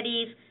studies. That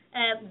is,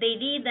 they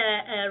did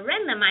a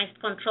randomized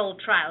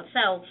controlled trial.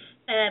 So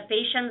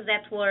patients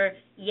that were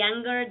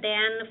younger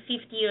than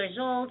 50 years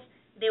old,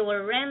 they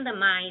were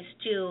randomized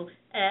to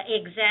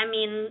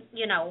examine,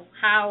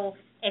 how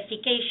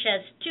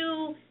efficacious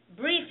two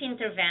brief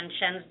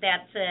interventions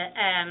that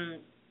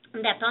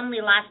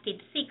only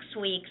lasted 6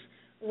 weeks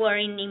were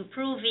in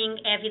improving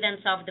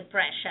evidence of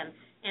depression.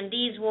 And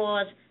this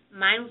was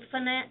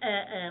mindfulness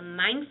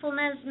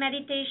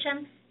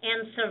meditation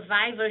and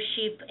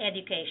survivorship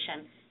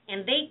education.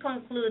 And they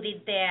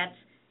concluded that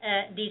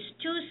these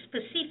two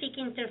specific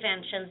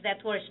interventions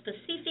that were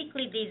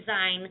specifically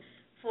designed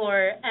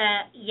for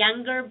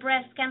younger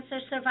breast cancer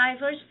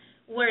survivors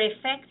were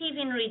effective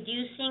in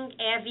reducing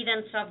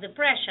evidence of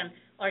depression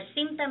or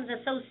symptoms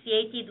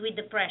associated with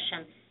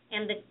depression.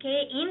 And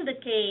in the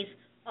case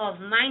of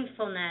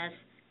mindfulness,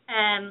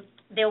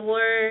 there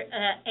were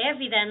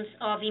evidence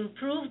of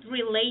improved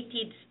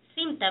related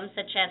symptoms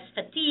such as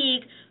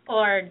fatigue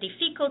or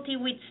difficulty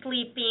with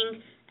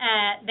sleeping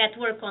that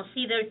were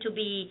considered to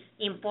be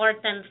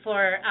important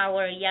for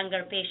our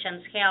younger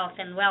patients' health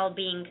and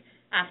well-being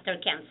after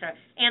cancer.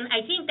 And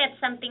I think that's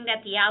something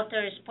that the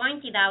authors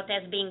pointed out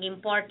as being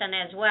important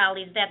as well,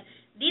 is that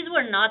these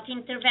were not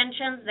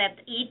interventions that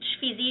each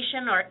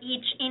physician or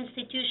each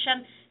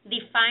institution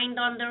defined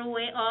on their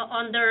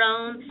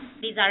own.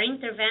 These are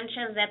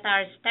interventions that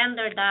are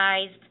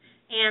standardized,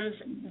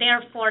 and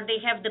therefore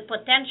they have the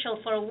potential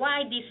for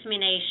wide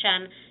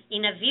dissemination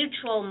in a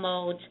virtual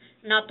mode,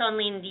 not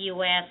only in the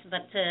U.S.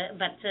 but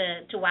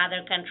to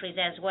other countries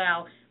as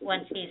well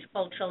once it is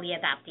culturally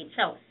adapted.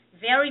 So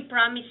very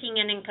promising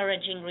and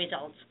encouraging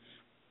results.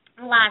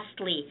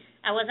 Lastly,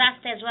 I was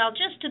asked as well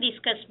just to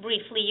discuss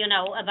briefly,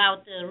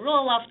 about the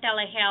role of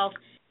telehealth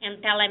and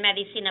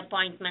telemedicine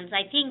appointments.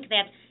 I think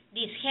that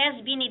this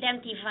has been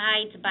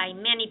identified by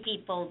many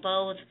people,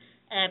 both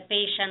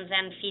patients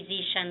and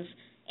physicians,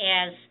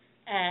 as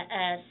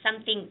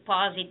something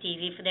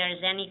positive. If there is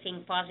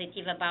anything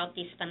positive about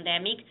this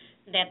pandemic,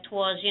 that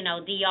was,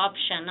 the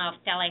option of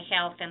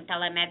telehealth and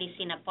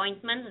telemedicine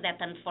appointments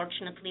that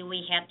unfortunately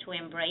we had to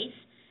embrace.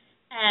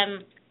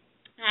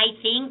 I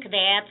think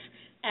that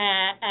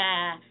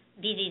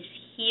this is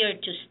here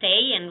to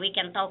stay, and we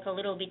can talk a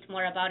little bit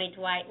more about it,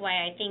 why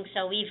I think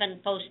so, even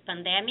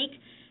post-pandemic.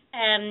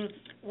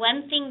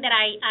 One thing that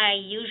I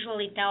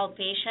usually tell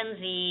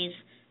patients is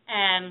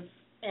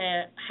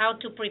how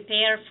to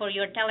prepare for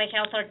your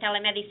telehealth or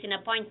telemedicine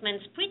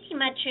appointments. Pretty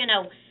much,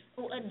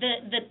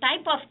 the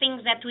type of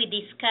things that we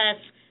discuss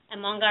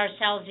among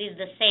ourselves is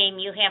the same.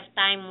 You have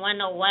time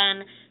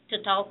 101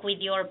 to talk with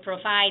your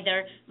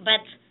provider,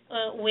 but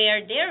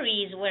where there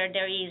is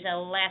a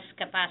less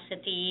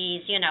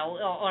capacity,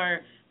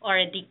 or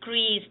a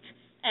decreased,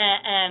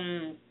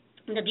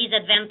 the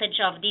disadvantage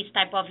of this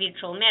type of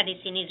virtual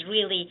medicine is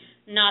really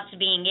not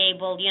being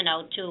able,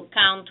 to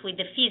count with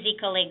the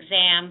physical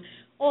exam,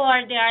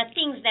 or there are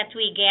things that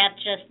we get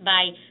just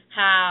by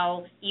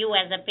how you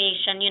as a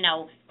patient,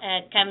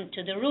 come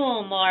to the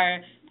room, or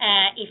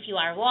if you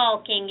are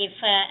walking,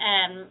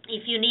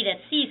 if you need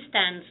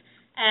assistance,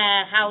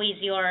 how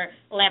is your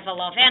level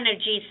of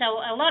energy. So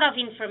a lot of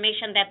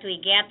information that we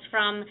get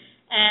from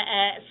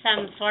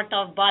some sort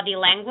of body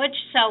language.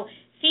 So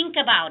think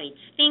about it.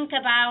 Think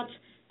about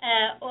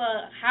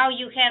how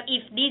you have,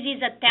 if this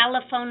is a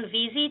telephone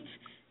visit,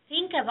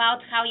 think about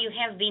how you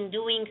have been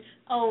doing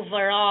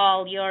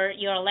overall, your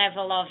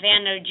level of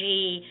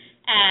energy,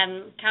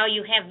 how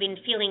you have been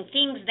feeling,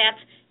 things that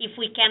if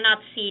we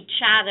cannot see each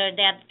other,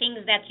 that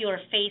things that your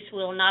face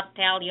will not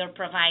tell your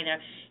provider.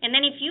 And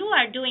then if you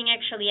are doing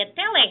actually a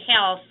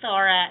telehealth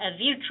or a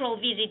virtual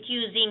visit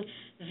using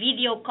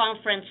video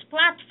conference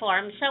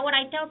platform, so what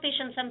I tell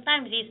patients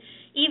sometimes is,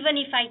 even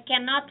if I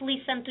cannot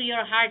listen to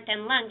your heart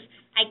and lungs,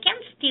 I can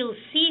still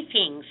see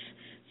things.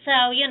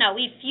 So,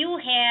 if you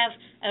have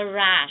a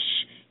rash,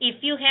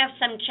 if you have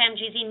some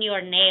changes in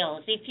your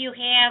nails, if you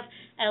have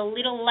a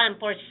little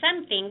lump or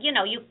something,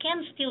 you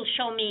can still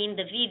show me in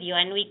the video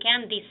and we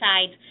can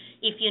decide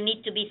if you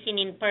need to be seen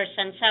in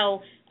person.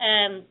 So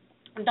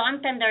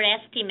don't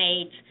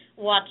underestimate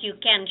what you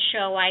can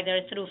show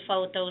either through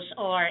photos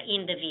or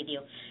in the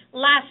video.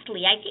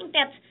 Lastly, I think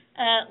that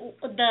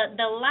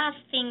the last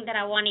thing that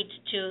I wanted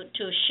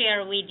to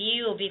share with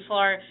you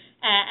before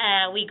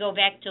we go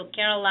back to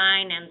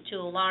Caroline and to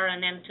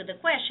Lauren and to the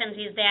questions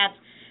is that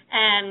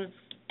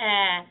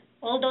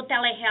although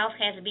telehealth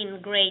has been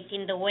great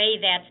in the way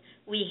that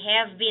we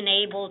have been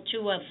able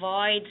to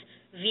avoid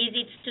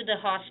visits to the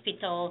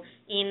hospital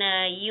in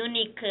a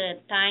unique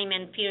time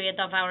and period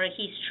of our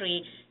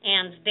history,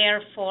 and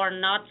therefore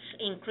not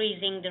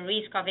increasing the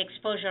risk of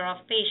exposure of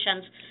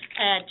patients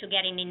to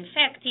getting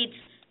infected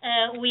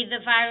with the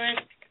virus,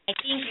 I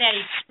think that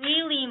it's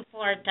really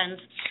important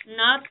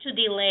not to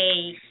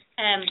delay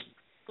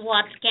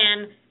what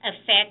can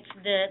affect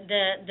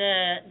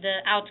the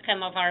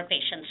outcome of our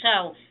patients.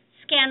 So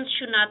scans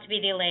should not be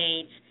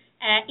delayed.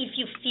 If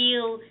you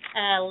feel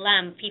a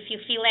lump, if you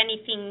feel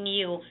anything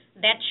new,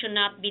 that should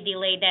not be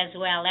delayed as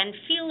well. And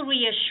feel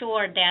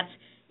reassured that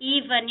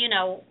even,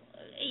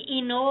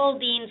 in all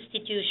the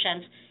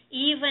institutions,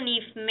 even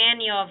if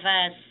many of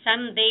us,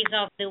 some days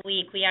of the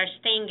week, we are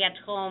staying at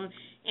home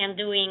and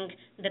doing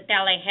the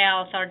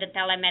telehealth or the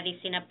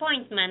telemedicine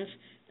appointments,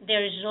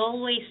 there is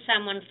always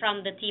someone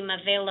from the team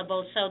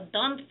available. So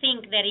don't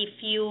think that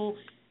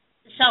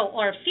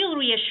or feel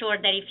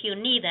reassured that if you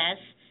need us,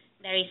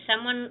 there is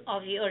someone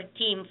of your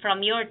team,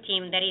 from your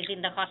team, that is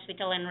in the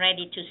hospital and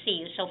ready to see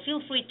you. So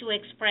feel free to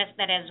express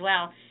that as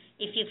well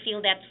if you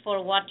feel that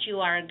for what you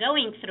are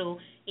going through,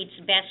 it's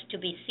best to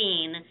be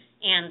seen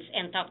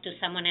and talk to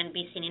someone and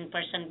be seen in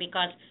person,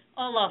 because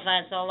all of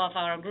us, all of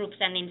our groups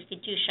and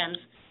institutions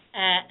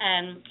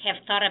have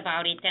thought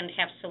about it and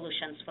have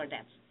solutions for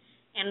that.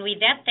 And with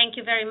that, thank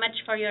you very much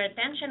for your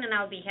attention, and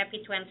I'll be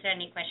happy to answer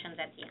any questions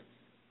at the end.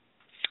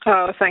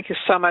 Oh, thank you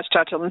so much,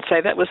 Dr. Lindsay.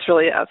 That was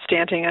really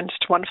outstanding and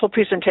just a wonderful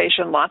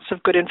presentation, lots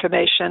of good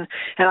information,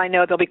 and I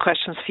know there'll be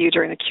questions for you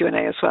during the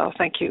Q&A as well.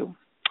 Thank you.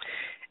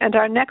 And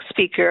our next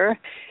speaker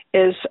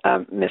is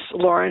Ms.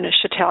 Lauren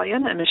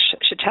Chatalian, and Ms.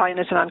 Chatalian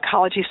is an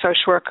oncology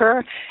social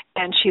worker,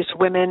 and she's a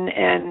Women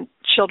and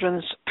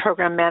Children's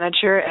Program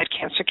Manager at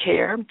Cancer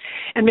Care.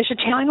 And Ms.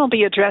 Chatalian will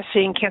be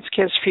addressing Cancer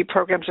Care's free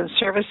programs and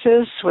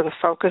services with a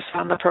focus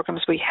on the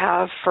programs we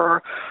have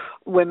for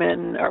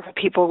women or for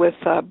people with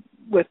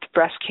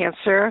breast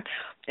cancer.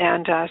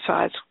 And so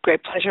it's a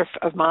great pleasure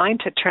of mine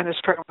to turn this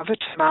program over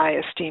to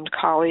my esteemed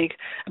colleague,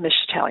 Ms.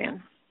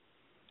 Chatalian.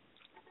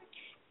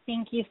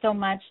 Thank you so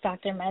much,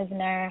 Dr.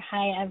 Messner.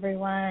 Hi,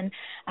 everyone.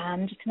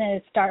 I'm just going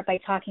to start by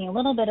talking a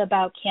little bit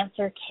about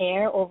Cancer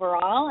Care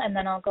overall, and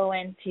then I'll go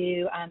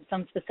into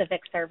some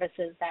specific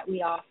services that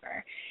we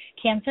offer.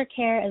 Cancer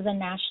Care is a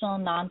national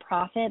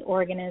nonprofit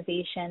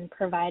organization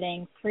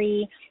providing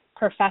free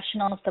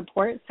professional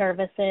support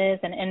services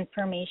and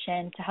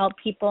information to help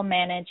people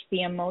manage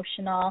the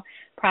emotional,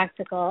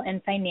 practical,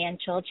 and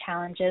financial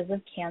challenges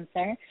of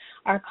cancer.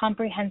 Our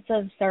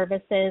comprehensive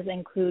services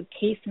include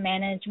case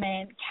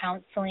management,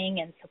 counseling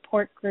and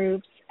support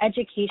groups,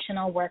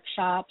 educational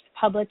workshops,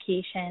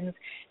 publications,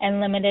 and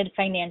limited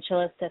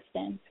financial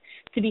assistance.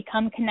 To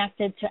become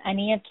connected to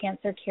any of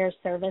Cancer Care's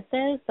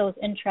services, those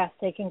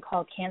interested can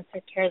call Cancer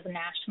Care's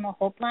National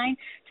Hope Line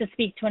to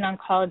speak to an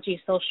oncology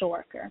social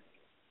worker.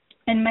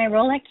 In my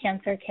role at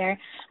Cancer Care,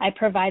 I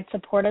provide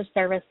supportive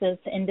services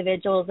to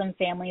individuals and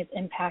families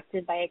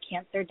impacted by a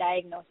cancer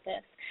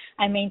diagnosis.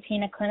 I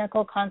maintain a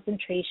clinical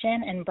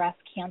concentration in breast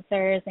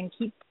cancers and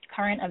keep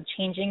current of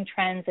changing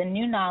trends and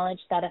new knowledge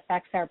that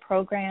affects our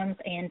programs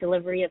and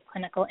delivery of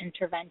clinical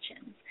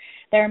interventions.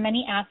 There are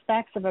many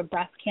aspects of a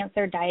breast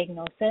cancer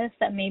diagnosis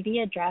that may be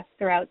addressed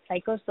throughout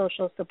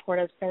psychosocial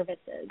supportive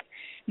services,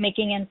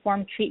 making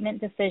informed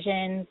treatment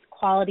decisions,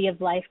 quality of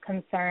life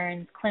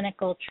concerns,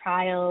 clinical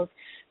trials,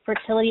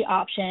 fertility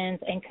options,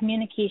 and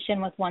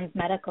communication with one's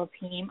medical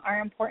team are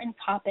important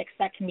topics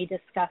that can be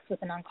discussed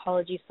with an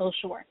oncology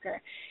social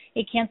worker.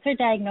 A cancer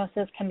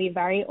diagnosis can be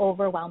very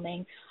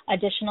overwhelming.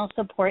 Additional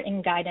support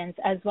and guidance,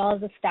 as well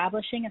as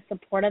establishing a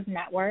supportive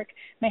network,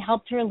 may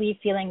help to relieve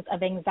feelings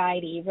of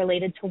anxiety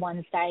related to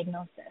one's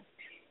diagnosis.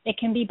 It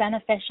can be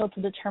beneficial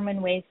to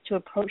determine ways to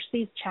approach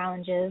these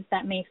challenges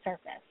that may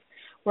surface.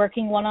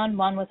 Working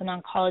one-on-one with an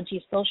oncology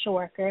social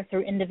worker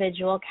through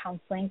individual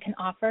counseling can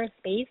offer a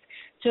space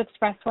to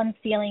express one's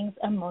feelings,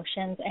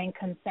 emotions, and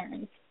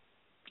concerns.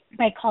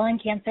 By calling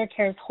Cancer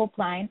Care's Hope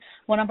Line,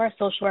 one of our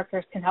social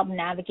workers can help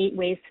navigate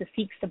ways to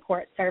seek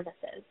support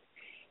services.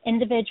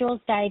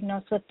 Individuals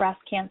diagnosed with breast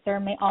cancer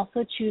may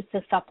also choose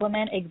to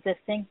supplement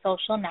existing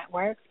social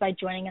networks by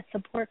joining a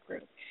support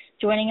group.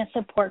 Joining a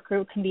support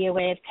group can be a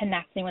way of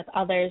connecting with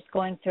others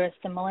going through a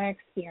similar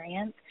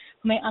experience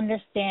who may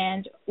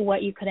understand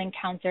what you could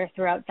encounter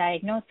throughout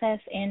diagnosis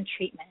and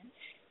treatment.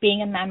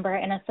 Being a member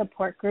in a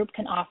support group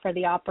can offer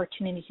the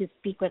opportunity to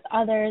speak with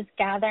others,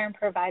 gather and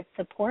provide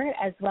support,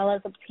 as well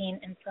as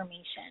obtain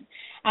information.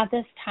 At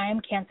this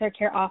time, Cancer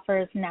Care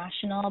offers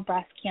national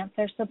breast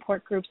cancer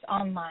support groups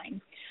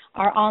online.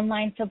 Our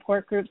online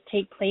support groups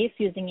take place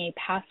using a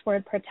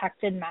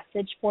password-protected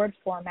message board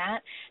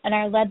format and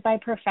are led by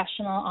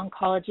professional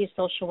oncology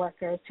social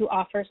workers who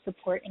offer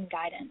support and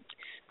guidance.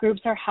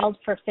 Groups are held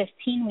for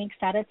 15 weeks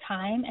at a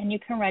time, and you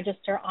can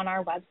register on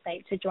our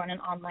website to join an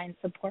online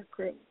support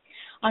group.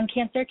 On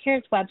Cancer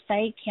Care's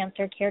website,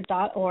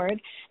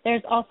 cancercare.org,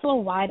 there's also a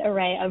wide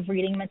array of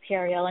reading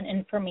material and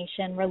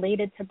information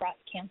related to breast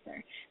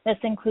cancer. This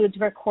includes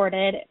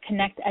recorded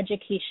Connect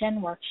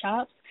education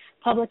workshops,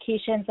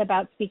 publications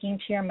about speaking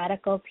to your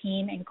medical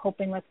team and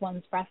coping with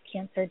one's breast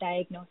cancer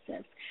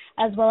diagnosis,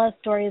 as well as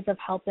stories of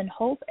help and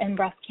hope and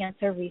breast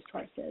cancer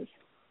resources.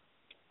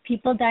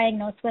 People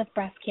diagnosed with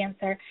breast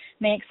cancer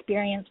may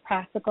experience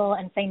practical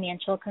and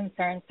financial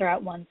concerns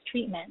throughout one's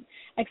treatment,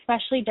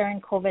 especially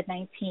during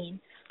COVID-19.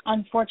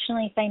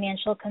 Unfortunately,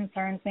 financial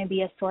concerns may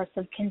be a source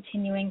of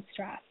continuing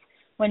stress.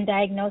 When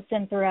diagnosed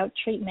and throughout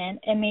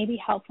treatment, it may be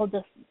helpful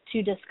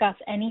to discuss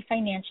any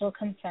financial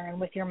concern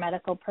with your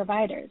medical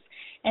providers.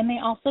 It may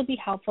also be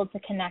helpful to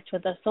connect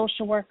with a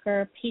social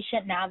worker,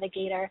 patient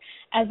navigator,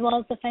 as well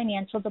as the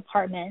financial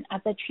department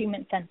at the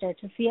treatment center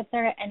to see if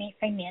there are any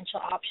financial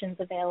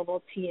options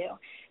available to you.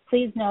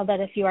 Please know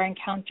that if you are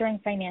encountering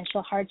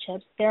financial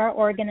hardships, there are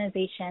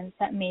organizations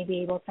that may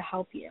be able to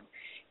help you.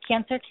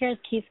 Cancer Care's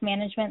case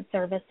management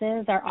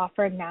services are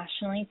offered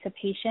nationally to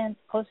patients,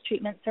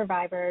 post-treatment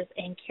survivors,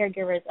 and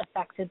caregivers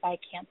affected by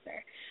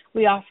cancer.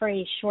 We offer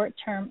a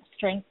short-term,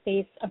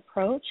 strength-based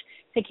approach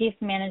to case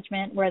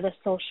management where the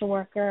social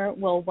worker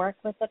will work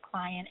with the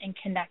client in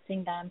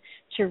connecting them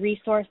to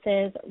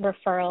resources,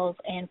 referrals,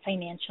 and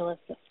financial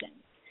assistance.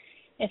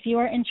 If you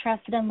are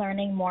interested in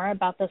learning more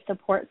about the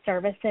support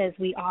services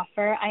we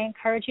offer, I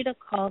encourage you to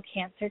call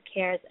Cancer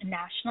Care's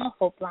National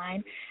Hope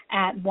Line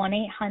at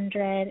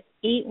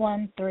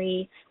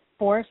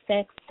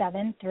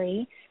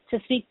 1-800-813-4673 to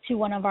speak to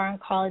one of our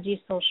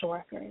oncology social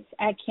workers.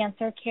 At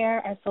Cancer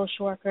Care, our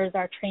social workers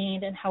are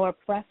trained in how a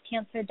breast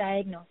cancer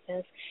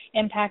diagnosis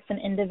impacts an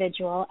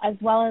individual as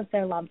well as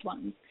their loved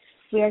ones.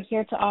 We are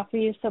here to offer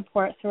you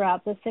support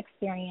throughout this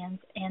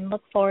experience and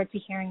look forward to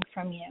hearing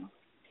from you.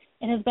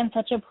 It has been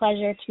such a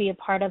pleasure to be a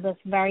part of this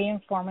very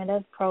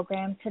informative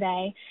program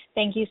today.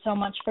 Thank you so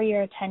much for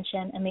your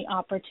attention and the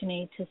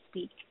opportunity to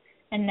speak.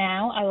 And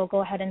now I will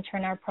go ahead and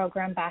turn our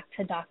program back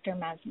to Dr.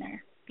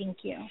 Messner. Thank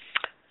you.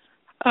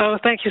 Oh,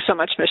 thank you so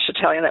much, Ms.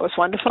 Chatelian. That was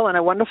wonderful, and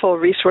a wonderful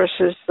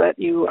resources that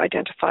you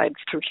identified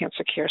through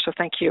Cancer Care. So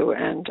thank you,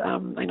 and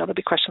I know there'll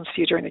be questions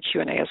for you during the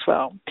Q&A as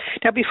well.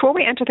 Now, before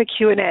we enter the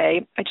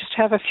Q&A, I just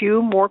have a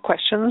few more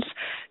questions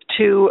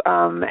to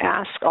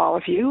ask all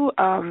of you,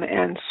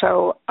 and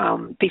so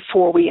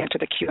before we enter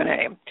the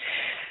Q&A.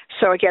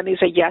 So again,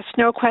 these are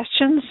yes/no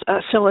questions,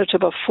 similar to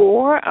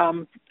before.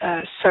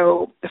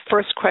 So the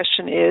first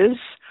question is,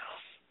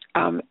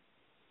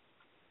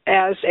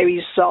 as a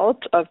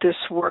result of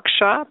this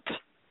workshop,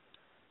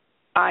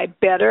 I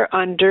better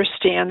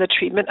understand the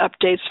treatment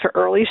updates for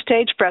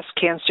early-stage breast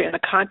cancer in the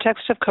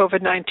context of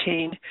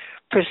COVID-19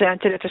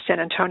 presented at the San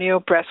Antonio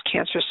Breast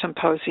Cancer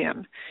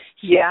Symposium.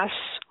 Yes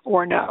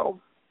or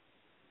no?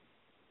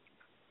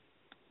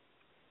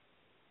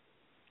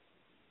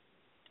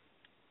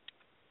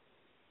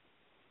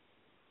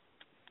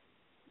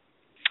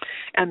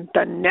 And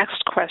the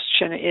next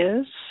question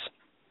is,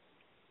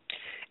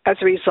 as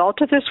a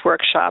result of this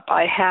workshop,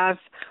 I have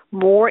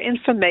more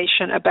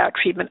information about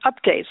treatment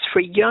updates for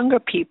younger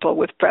people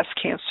with breast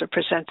cancer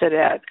presented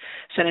at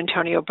San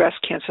Antonio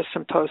Breast Cancer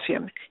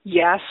Symposium.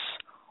 Yes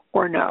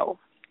or no?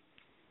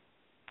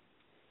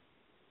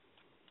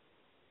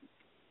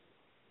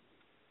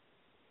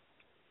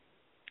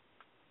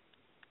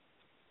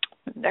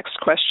 Next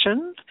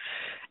question.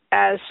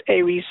 As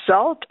a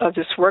result of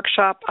this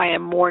workshop, I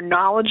am more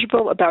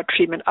knowledgeable about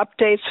treatment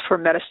updates for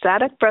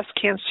metastatic breast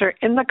cancer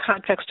in the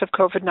context of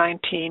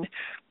COVID-19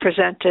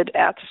 presented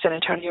at the San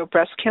Antonio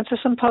Breast Cancer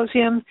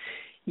Symposium.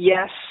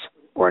 Yes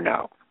or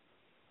no?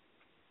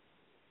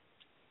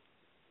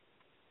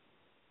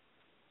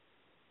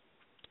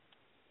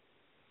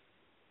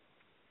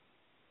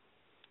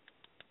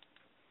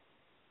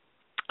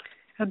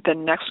 And the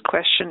next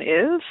question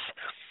is,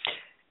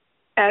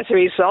 as a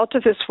result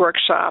of this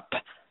workshop,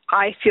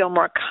 I feel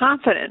more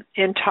confident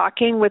in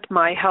talking with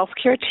my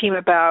healthcare team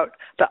about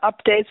the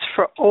updates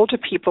for older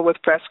people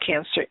with breast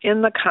cancer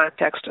in the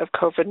context of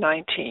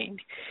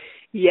COVID-19.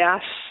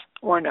 Yes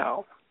or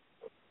no?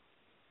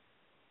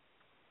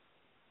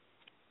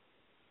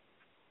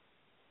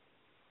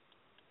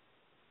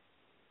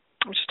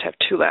 I just have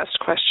two last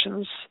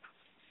questions.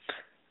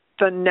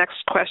 The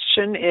next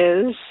question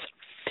is,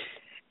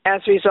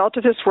 As a result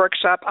of this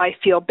workshop, I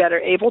feel better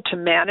able to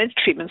manage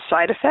treatment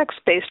side effects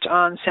based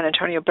on San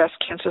Antonio Breast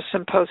Cancer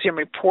Symposium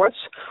reports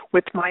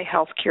with my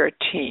healthcare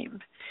team.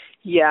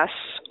 Yes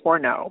or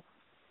no?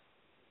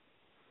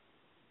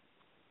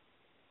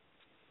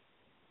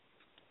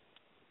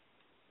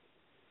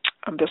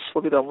 This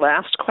will be the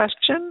last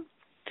question.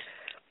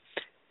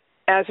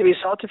 As a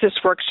result of this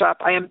workshop,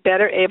 I am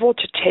better able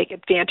to take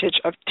advantage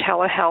of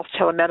telehealth,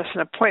 telemedicine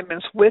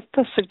appointments with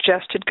the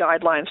suggested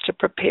guidelines to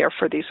prepare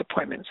for these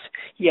appointments.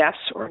 Yes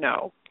or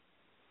no?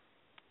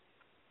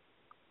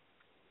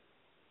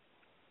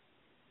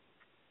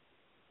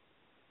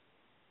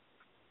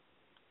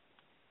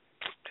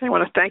 I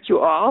want to thank you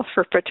all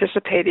for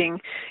participating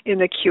in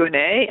the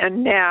Q&A.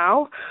 And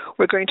now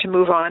we're going to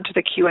move on to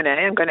the Q&A.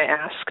 I'm going to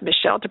ask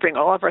Michelle to bring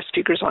all of our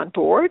speakers on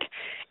board,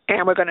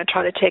 and we're going to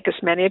try to take as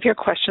many of your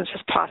questions as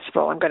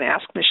possible. I'm going to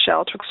ask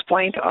Michelle to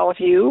explain to all of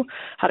you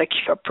how to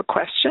queue up for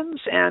questions.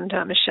 And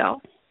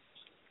Michelle?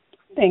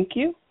 Thank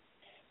you.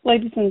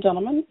 Ladies and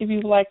gentlemen, if you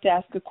would like to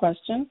ask a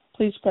question,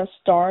 please press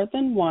star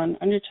then 1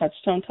 on your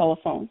touch-tone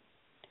telephone.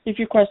 If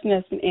your question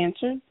has been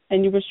answered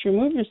and you wish to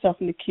remove yourself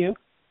from the queue,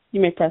 you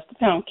may press the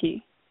pound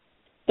key.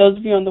 Those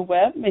of you on the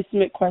web may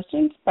submit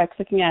questions by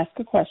clicking Ask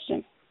a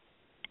Question.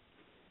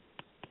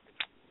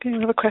 Okay, we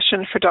have a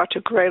question for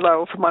Dr.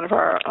 Graylow from one of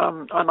our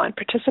online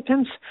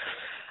participants.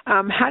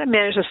 How to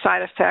manage the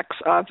side effects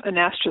of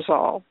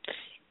anastrozole.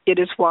 It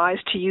is wise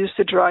to use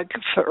the drug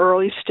for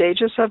early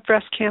stages of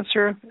breast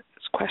cancer?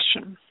 This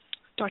question.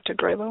 Dr.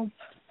 Graylow.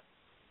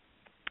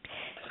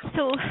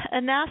 So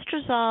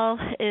anastrozole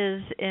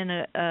is in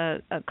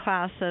a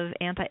class of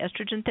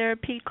anti-estrogen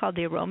therapy called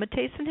the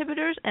aromatase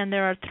inhibitors, and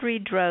there are 3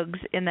 drugs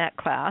in that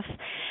class,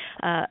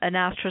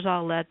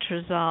 anastrozole,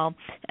 letrozole,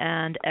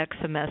 and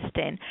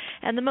exemestane.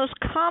 And the most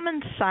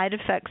common side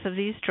effects of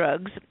these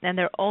drugs, and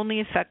they're only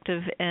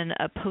effective in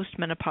a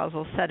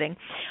postmenopausal setting,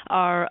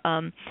 are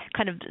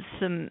kind of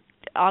some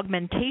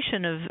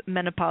augmentation of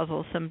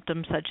menopausal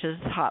symptoms such as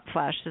hot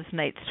flashes,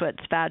 night sweats,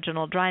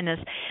 vaginal dryness.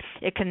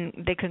 They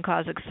can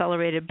cause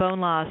accelerated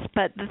bone loss.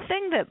 But the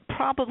thing that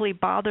probably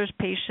bothers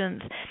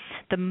patients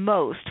the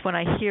most when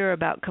I hear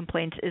about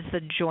complaints is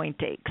the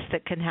joint aches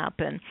that can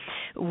happen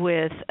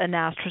with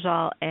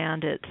anastrozole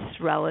and its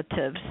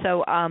relatives.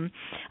 So I'm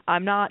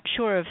not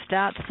sure if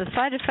that's the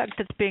side effect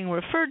that's being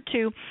referred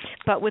to,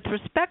 but with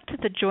respect to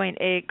the joint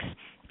aches,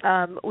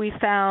 we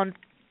found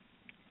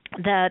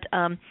that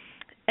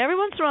every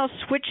once in a while,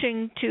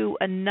 switching to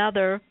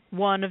another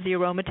one of the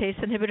aromatase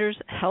inhibitors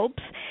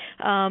helps.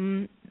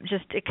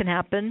 It can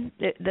happen.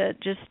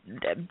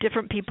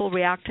 Different people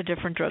react to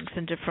different drugs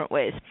in different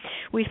ways.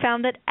 We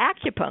found that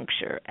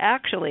acupuncture,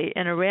 actually,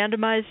 in a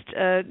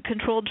randomized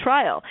controlled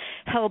trial,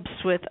 helps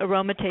with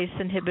aromatase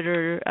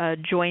inhibitor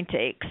joint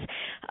aches.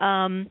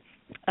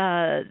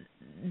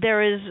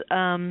 There is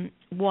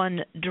one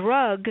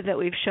drug that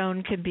we've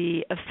shown can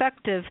be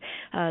effective,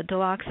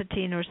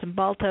 duloxetine or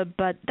Cymbalta,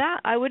 but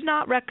that I would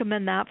not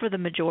recommend that for the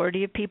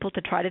majority of people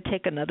to try to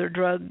take another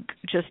drug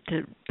just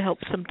to help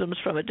symptoms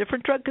from a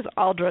different drug, because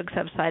all drugs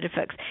have side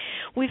effects.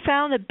 We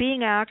found that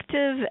being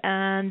active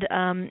and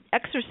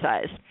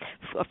exercise,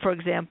 for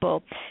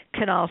example,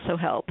 can also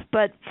help.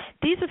 But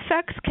these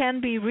effects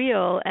can be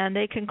real, and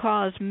they can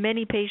cause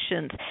many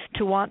patients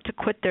to want to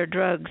quit their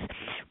drugs.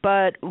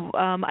 But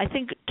I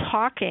think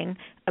talking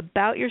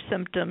about your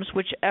symptoms,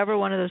 whichever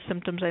one of those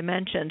symptoms I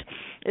mentioned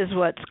is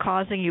what's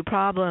causing you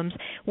problems,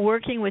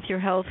 working with your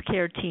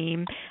healthcare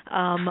team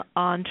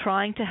on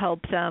trying to help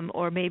them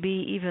or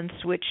maybe even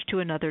switch to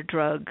another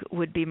drug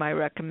would be my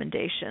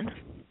recommendation.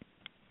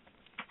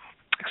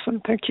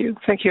 Excellent. Thank you.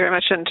 Thank you very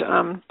much.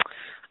 And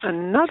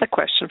another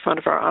question from one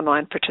of our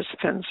online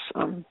participants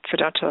for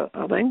Dr.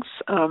 Links.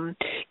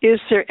 Is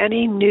there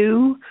any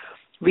new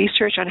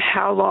research on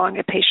how long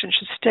a patient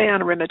should stay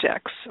on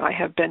Arimidex? I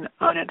have been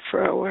on it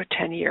for over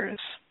 10 years.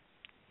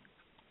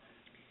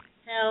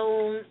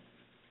 So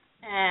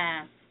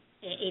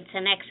it's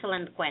an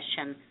excellent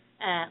question.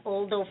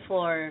 Although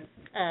for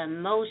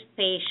most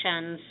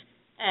patients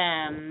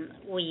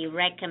we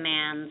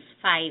recommend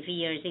 5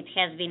 years, it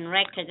has been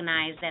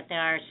recognized that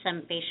there are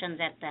some patients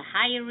at the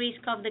higher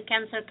risk of the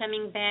cancer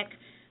coming back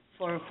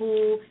for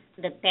who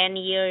the 10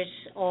 years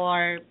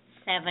or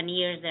 7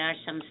 years, there are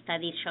some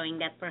studies showing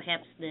that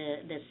perhaps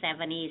the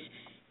 7 is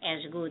as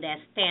good as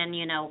 10,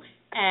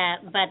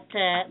 but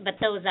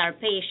those are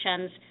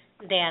patients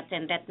that,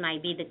 and that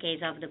might be the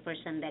case of the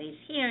person that is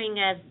hearing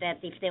us, that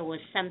if there was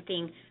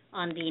something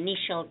on the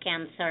initial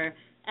cancer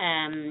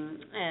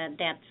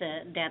that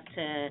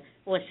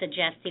was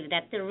suggestive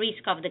that the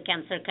risk of the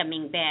cancer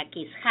coming back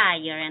is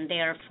higher, and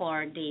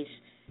therefore this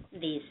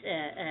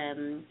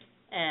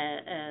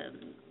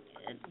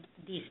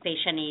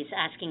patient is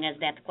asking us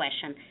that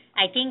question.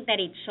 I think that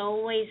it's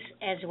always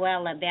as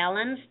well a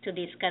balance to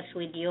discuss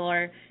with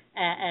your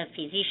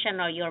physician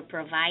or your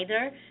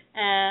provider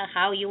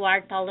how you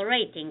are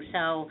tolerating.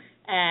 So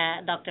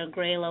Dr.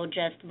 Graylow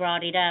just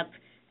brought it up,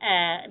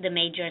 the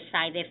major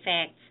side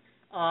effects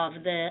of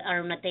the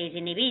aromatase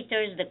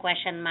inhibitors, the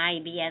question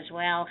might be as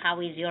well,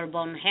 how is your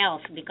bone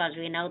health? Because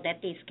we know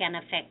that this can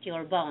affect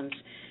your bones.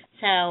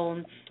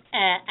 So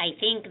I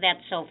think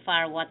that so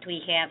far what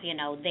we have,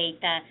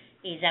 data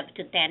is up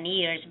to 10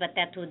 years, but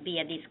that would be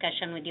a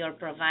discussion with your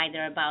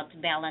provider about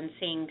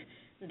balancing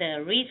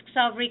the risks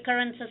of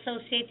recurrence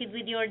associated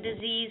with your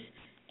disease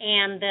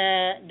and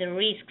the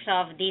risks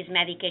of these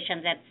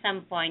medications at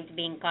some point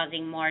being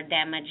causing more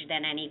damage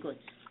than any good.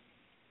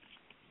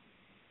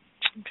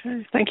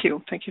 Okay, thank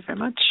you. Thank you very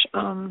much.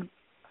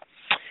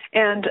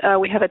 And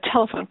we have a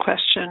telephone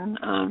question.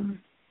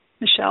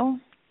 Michelle?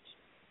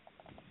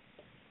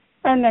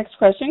 Our next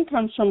question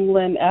comes from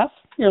Lynn F.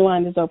 Your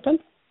line is open.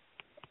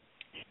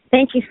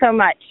 Thank you so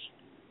much.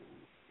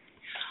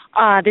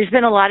 There's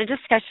been a lot of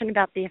discussion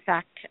about the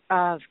effect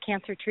of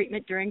cancer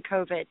treatment during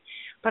COVID,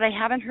 but I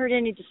haven't heard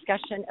any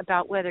discussion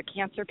about whether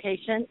cancer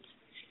patients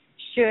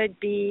should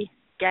be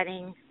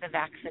getting the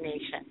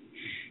vaccination.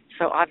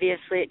 So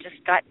obviously it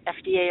just got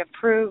FDA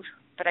approved,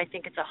 but I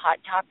think it's a hot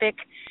topic,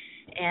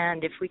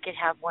 and if we could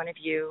have one of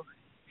you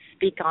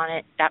speak on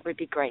it, that would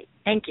be great.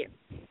 Thank you.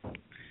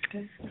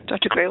 Okay.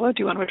 Dr. Gralo,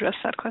 do you want to address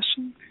that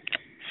question?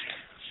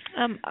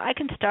 I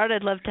can start.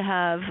 I'd love to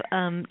have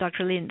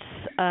Dr.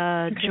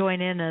 Lintz join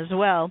in as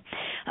well.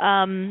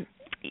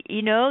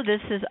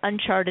 This is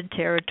uncharted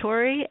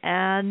territory,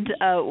 and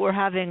we're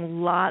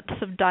having lots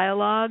of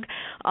dialogue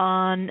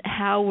on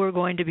how we're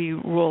going to be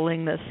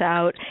rolling this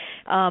out.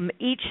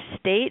 Each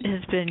state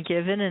has been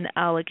given an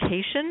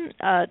allocation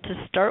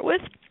to start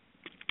with,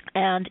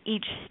 and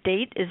each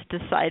state is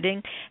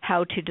deciding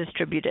how to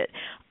distribute it.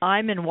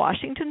 I'm in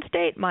Washington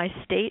State. My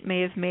state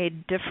may have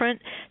made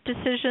different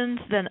decisions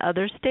than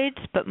other states,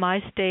 but my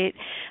state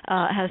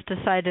has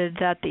decided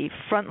that the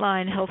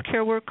frontline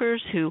healthcare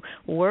workers who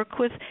work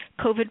with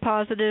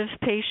COVID-positive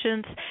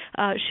patients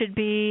should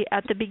be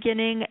at the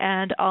beginning,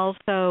 and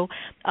also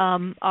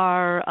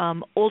our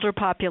older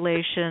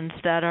populations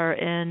that are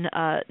in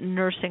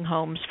nursing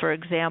homes, for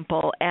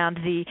example, and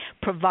the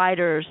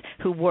providers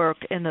who work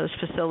in those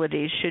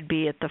facilities should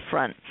be at the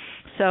front.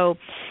 So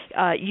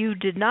you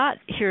did not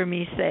hear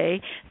me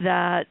say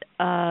that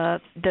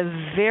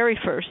the very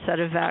first set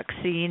of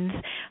vaccines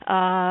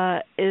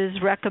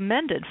is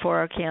recommended for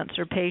our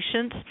cancer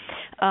patients.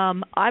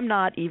 I'm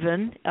not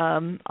even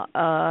in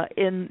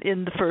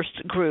the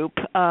first group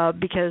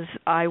because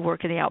I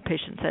work in the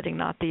outpatient setting,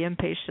 not the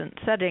inpatient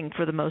setting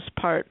for the most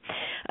part.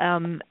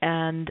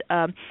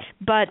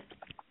 But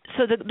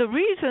so the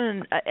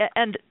reason,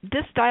 and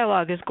this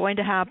dialogue is going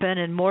to happen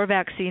and more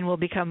vaccine will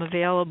become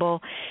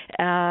available,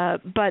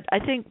 but I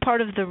think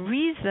part of the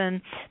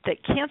reason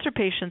that cancer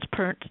patients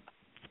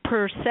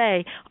per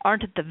se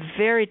aren't at the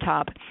very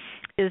top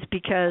is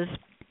because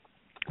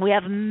we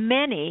have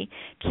many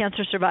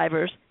cancer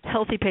survivors,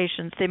 healthy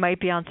patients, they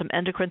might be on some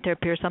endocrine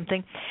therapy or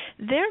something.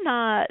 They're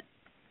not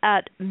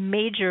at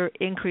major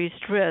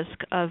increased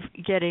risk of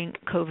getting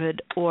COVID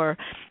or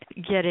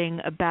getting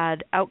a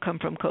bad outcome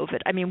from COVID.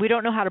 I mean, we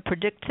don't know how to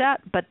predict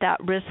that, but that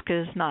risk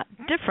is not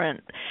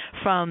different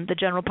from the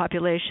general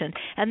population.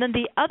 And then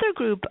the other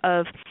group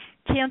of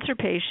cancer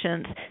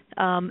patients,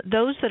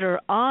 those that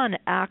are on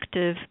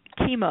active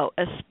chemo,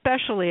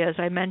 especially, as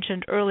I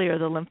mentioned earlier,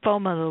 the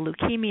lymphoma, the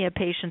leukemia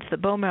patients, the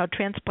bone marrow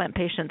transplant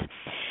patients,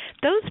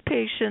 those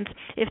patients,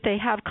 if they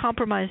have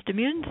compromised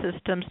immune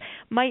systems,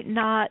 might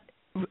not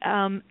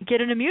get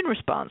an immune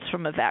response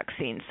from a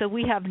vaccine. So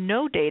we have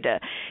no data,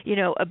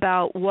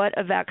 about what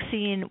a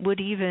vaccine would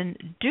even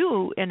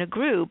do in a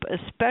group,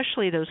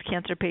 especially those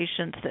cancer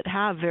patients that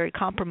have very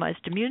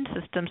compromised immune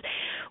systems.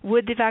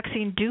 Would the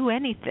vaccine do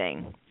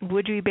anything?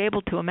 Would we be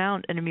able to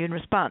mount an immune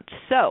response?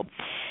 So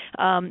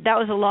that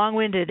was a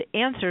long-winded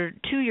answer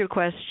to your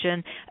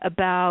question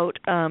about,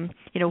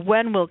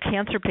 when will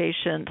cancer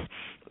patients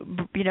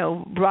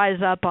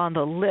rise up on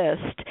the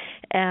list,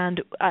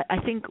 and I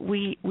think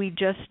we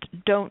just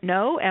don't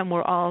know, and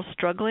we're all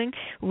struggling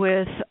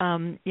with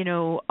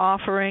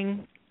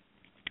offering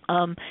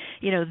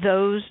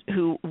those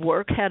who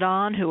work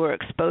head-on, who are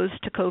exposed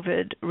to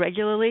COVID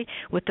regularly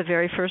with the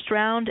very first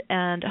round,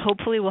 and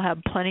hopefully we'll have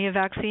plenty of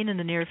vaccine in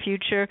the near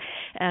future,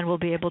 and we'll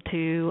be able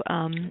to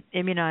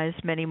immunize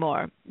many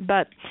more.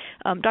 But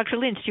Dr.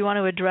 Lintz, do you want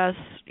to address,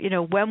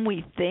 when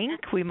we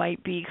think we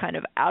might be kind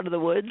of out of the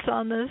woods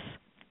on this?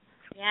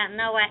 Yeah,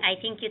 no,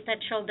 I think you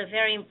touched all the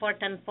very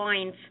important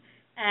points.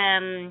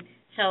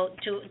 So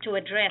to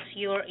address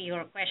your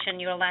question,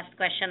 your last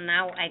question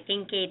now, I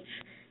think it's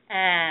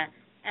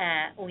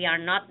we are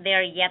not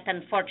there yet,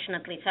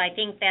 unfortunately. So I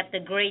think that the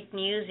great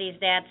news is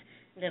that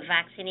the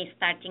vaccine is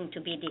starting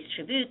to be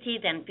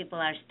distributed and people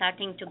are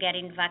starting to get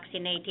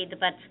vaccinated,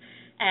 but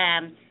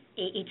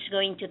it's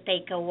going to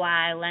take a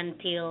while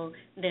until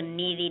the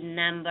needed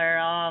number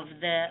of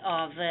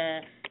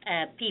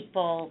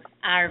people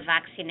are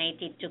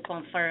vaccinated to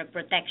confer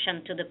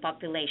protection to the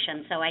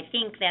population. So I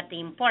think that the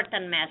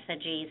important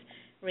message is,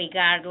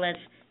 regardless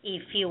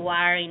if you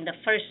are in the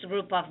first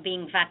group of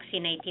being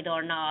vaccinated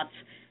or not,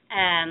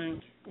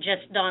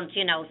 just don't,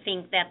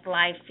 think that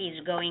life is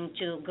going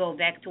to go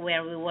back to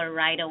where we were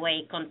right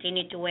away.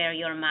 Continue to wear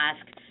your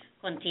mask.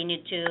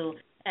 continue to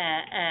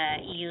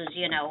use,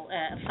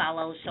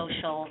 follow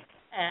social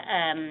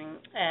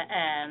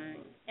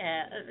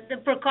the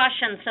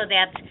precautions so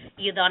that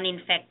you don't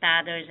infect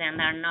others and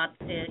are not,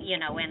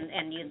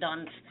 and you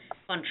don't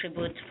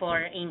contribute for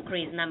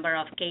increased number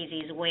of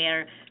cases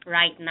where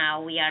right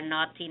now we are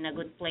not in a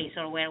good place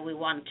or where we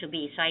want to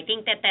be. So I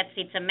think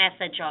it's a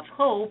message of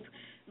hope,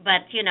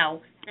 but,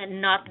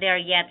 not there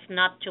yet,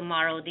 not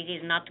tomorrow. This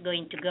is not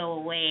going to go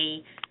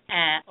away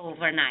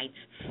overnight.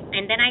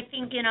 And then I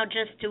think,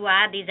 just to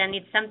add is, and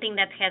it's something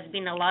that has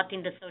been a lot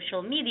in the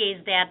social media,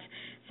 is that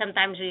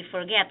sometimes we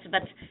forget,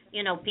 but,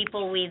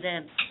 people with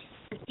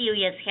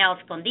serious health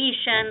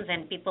conditions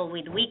and people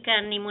with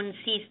weakened immune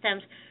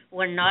systems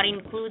were not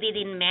included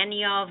in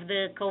many of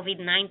the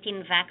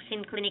COVID-19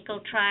 vaccine clinical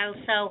trials.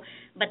 So,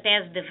 but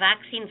as the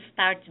vaccine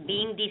starts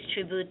being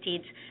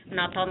distributed,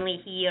 not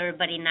only here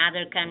but in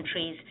other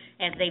countries,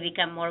 as they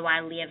become more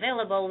widely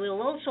available,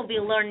 we'll also be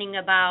learning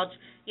about,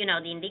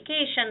 the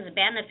indications,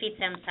 benefits,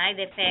 and side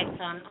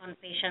effects on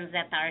patients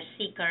that are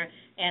sicker,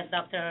 as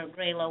Dr.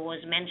 Graylow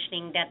was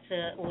mentioning, that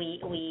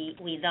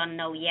we don't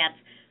know yet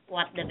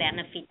what the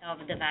benefit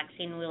of the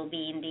vaccine will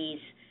be in these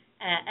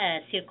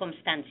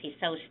circumstances.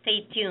 So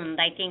stay tuned.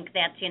 I think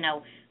that,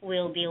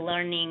 we'll be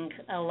learning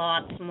a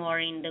lot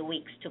more in the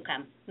weeks to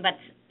come. But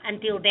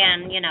until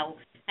then,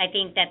 I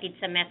think that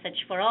it's a message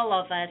for all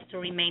of us to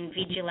remain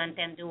vigilant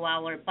and do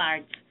our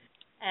part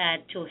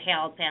to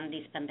help end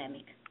this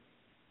pandemic.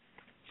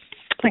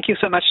 Thank you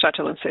so much,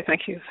 Dr. Lindsay.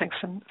 Thank you. Thanks,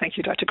 and thank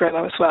you, Dr.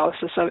 Graylow, as well.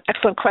 This is an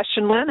excellent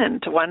question, Lynn,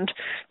 and one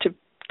to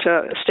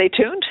stay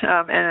tuned,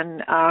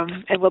 and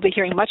we'll be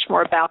hearing much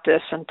more about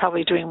this and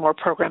probably doing more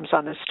programs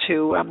on this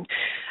too.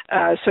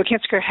 So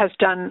Cancer Care has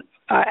done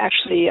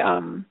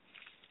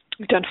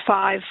we've done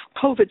 5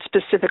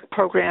 COVID-specific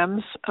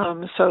programs.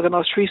 So the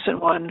most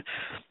recent one,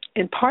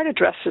 in part,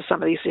 addresses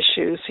some of these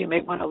issues. So you may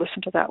want to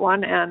listen to that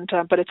one.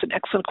 But it's an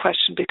excellent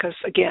question because,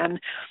 again,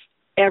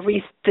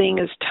 everything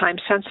is time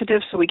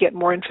sensitive, so we get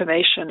more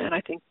information. And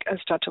I think, as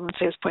Dr.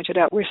 Lindsay has pointed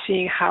out, we're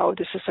seeing how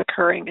this is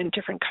occurring in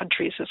different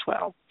countries as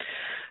well.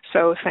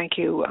 So thank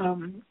you.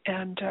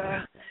 And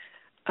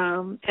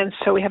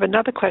so we have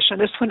another question.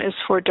 This one is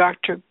for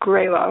Dr.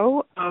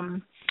 Graylow.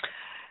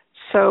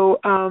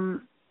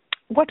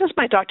 What does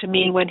my doctor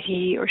mean when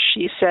he or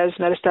she says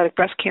metastatic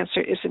breast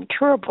cancer is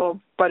incurable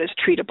but is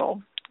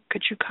treatable?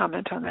 Could you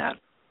comment on that?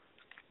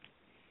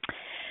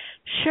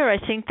 Sure, I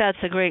think that's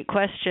a great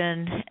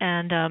question,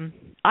 and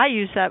I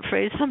use that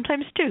phrase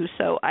sometimes too,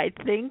 so I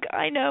think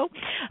I know.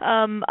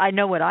 I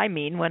know what I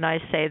mean when I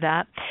say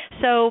that.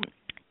 So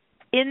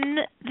in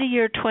the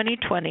year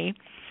 2020,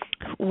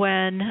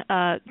 when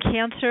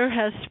cancer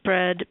has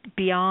spread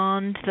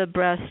beyond the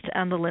breast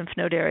and the lymph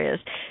node areas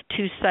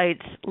to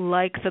sites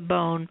like the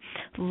bone,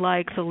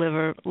 like the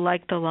liver,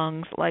 like the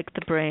lungs, like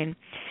the brain,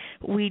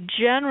 we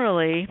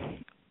generally,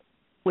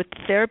 with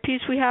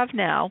therapies we have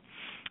now,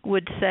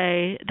 would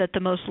say that the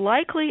most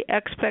likely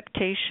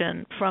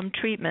expectation from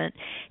treatment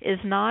is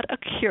not a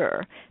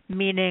cure,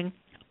 meaning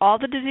all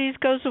the disease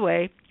goes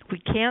away, we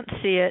can't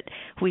see it,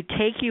 we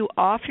take you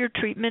off your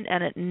treatment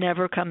and it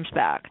never comes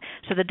back.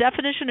 So the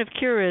definition of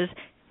cure is,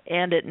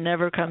 and it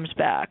never comes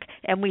back.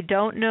 And we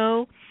don't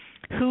know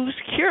who's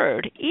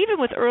cured, even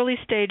with early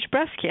stage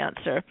breast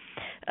cancer,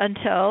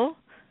 until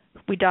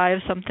we die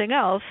of something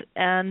else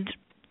and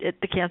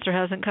the cancer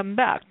hasn't come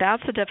back.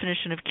 That's the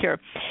definition of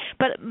cure.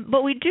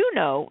 But we do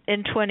know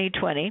in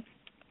 2020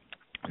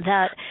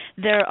 that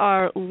there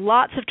are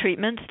lots of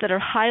treatments that are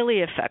highly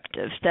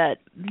effective, that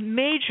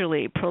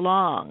majorly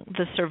prolong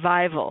the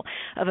survival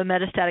of a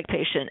metastatic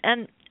patient.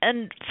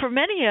 And for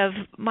many of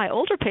my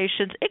older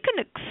patients, it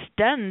can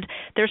extend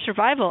their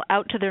survival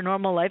out to their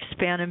normal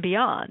lifespan and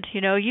beyond.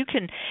 You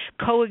can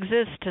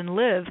coexist and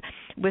live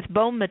with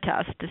bone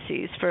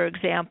metastases, for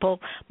example,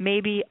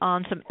 maybe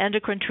on some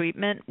endocrine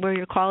treatment where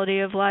your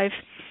quality of life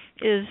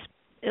is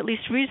at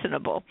least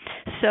reasonable.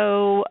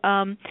 So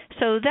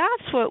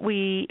that's what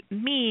we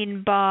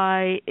mean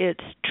by it's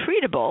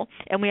treatable,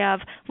 and we have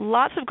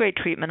lots of great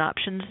treatment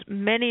options,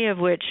 many of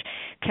which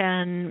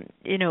can,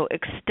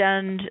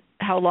 extend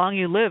how long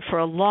you live for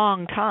a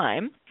long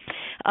time.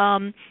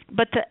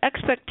 But the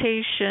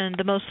expectation,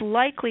 the most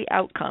likely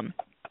outcome,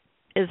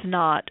 is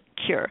not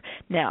cure.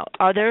 Now,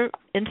 are there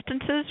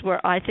instances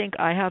where I think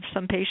I have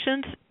some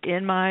patients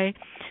in my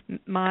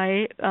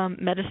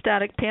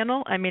metastatic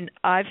panel? I mean,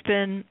 I've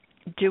been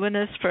doing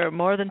this for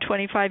more than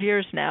 25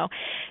 years now.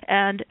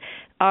 And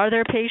are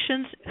there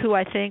patients who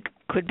I think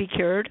could be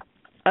cured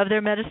of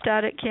their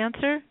metastatic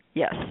cancer?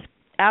 Yes,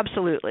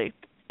 absolutely.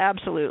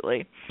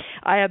 Absolutely.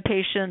 I have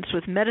patients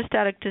with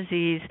metastatic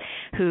disease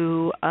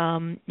who,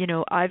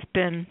 I've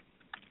been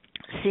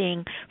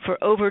seeing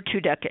for over 2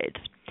 decades.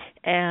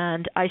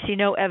 And I see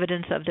no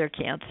evidence of their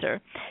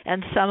cancer.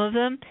 And some of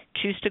them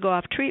choose to go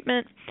off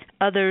treatment.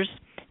 Others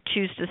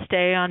choose to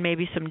stay on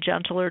maybe some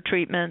gentler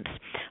treatments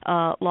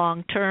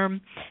long term.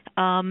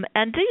 And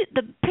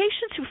the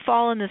patients who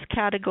fall in this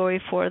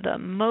category for the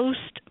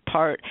most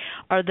part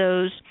are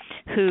those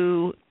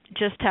who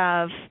just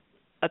have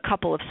a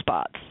couple of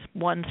spots,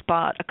 one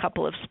spot, a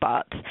couple of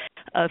spots.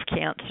 of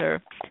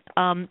cancer.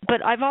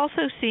 But I've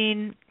also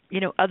seen,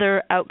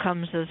 other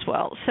outcomes as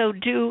well. So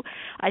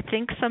I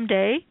think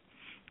someday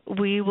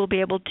we will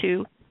be able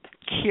to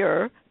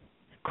cure,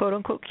 quote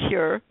unquote,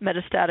 cure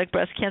metastatic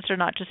breast cancer,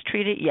 not just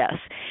treat it? Yes.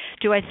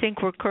 Do I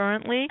think we're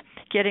currently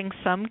getting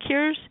some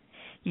cures?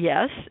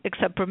 Yes,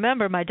 except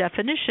remember my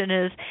definition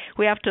is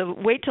we have to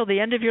wait till the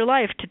end of your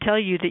life to tell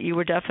you that you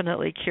were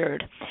definitely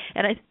cured.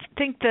 And I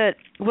think that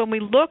when we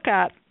look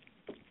at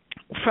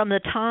from the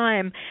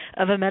time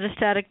of a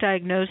metastatic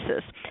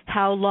diagnosis,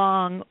 how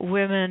long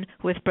women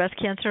with breast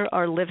cancer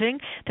are living.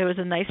 There was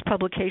a nice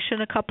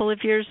publication a couple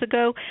of years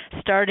ago,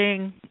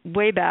 starting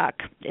way back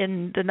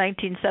in the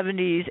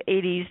 1970s,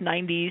 80s,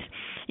 90s,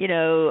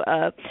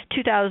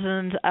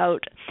 2000s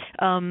out,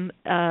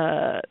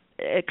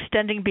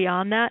 extending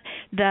beyond that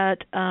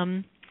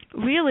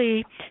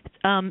really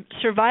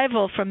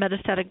survival from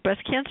metastatic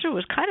breast cancer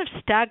was kind of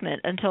stagnant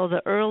until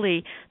the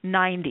early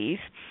 90s,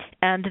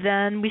 and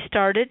then we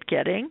started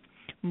getting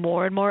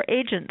more and more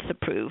agents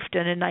approved.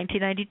 And in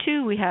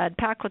 1992, we had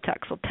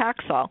paclitaxel,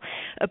 Taxol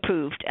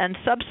approved, and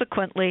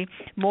subsequently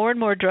more and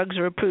more drugs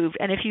are approved.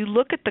 And if you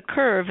look at the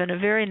curve in a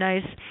very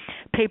nice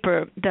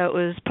paper that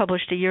was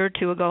published a year or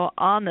two ago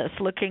on this,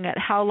 looking at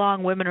how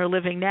long women are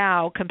living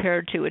now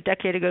compared to a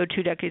decade ago,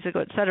 2 decades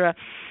ago, et cetera,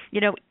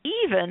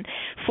 even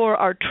for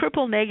our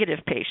triple-negative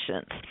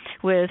patients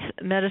with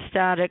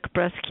metastatic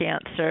breast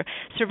cancer,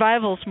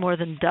 survival's more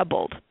than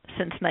doubled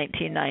since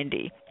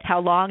 1990. How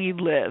long you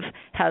live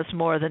has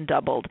more than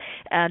doubled,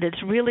 and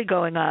it's really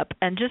going up.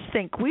 And just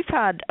think, we've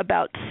had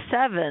about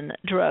 7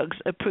 drugs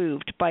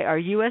approved by our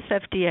U.S.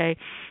 FDA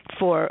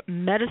for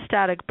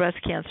metastatic breast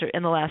cancer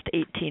in the last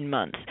 18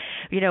 months.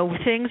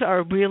 Things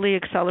are really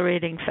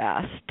accelerating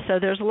fast, so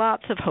there's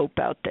lots of hope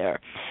out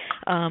there.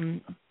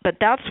 But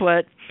that's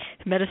what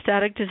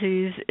metastatic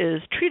disease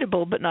is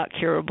treatable but not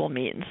curable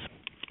means.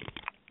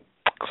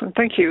 Excellent.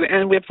 Thank you.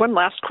 And we have one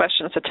last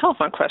question. It's a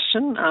telephone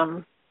question.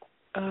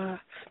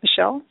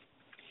 Michelle?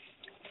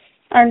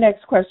 Our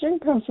next question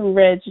comes from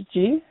Reg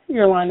G.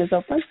 Your line is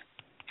open.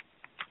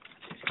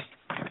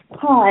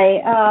 Hi.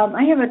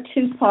 I have a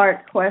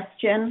 2-part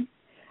question.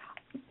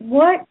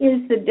 What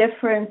is the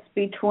difference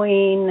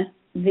between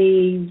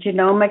the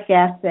genomic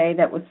assay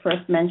that was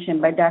first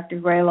mentioned by Dr.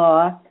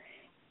 Graylaw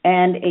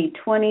and a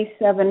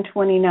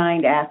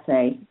 2729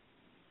 assay?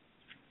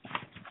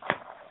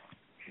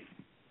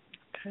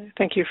 Okay.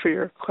 Thank you for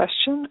your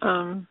question.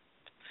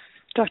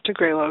 Dr.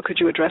 Graylaw, could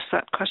you address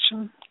that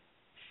question?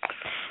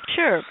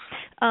 Sure.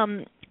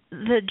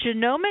 The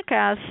genomic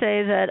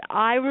assay that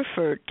I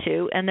referred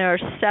to, and there are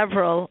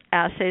several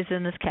assays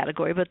in this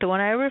category, but the one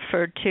I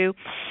referred to,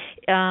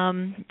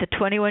 the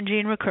 21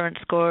 gene recurrence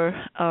score,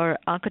 or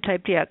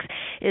Oncotype DX,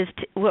 is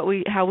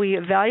how we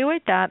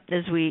evaluate that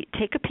is we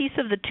take a piece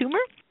of the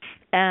tumor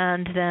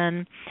and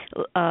then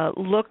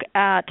look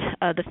at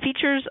the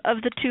features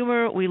of the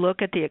tumor. We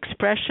look at the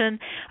expression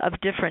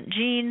of different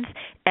genes,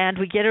 and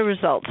we get a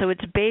result. So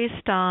it's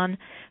based on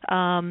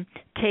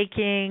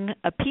taking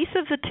a piece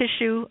of the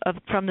tissue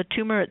from the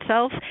tumor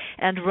itself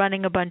and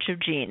running a bunch of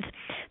genes.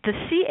 The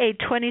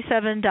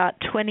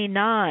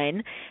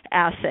CA27.29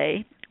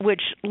 assay,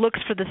 which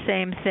looks for the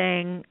same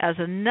thing as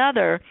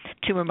another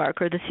tumor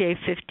marker, the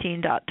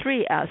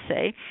CA15.3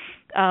 assay,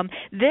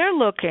 they're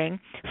looking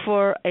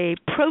for a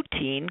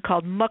protein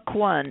called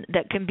MUC1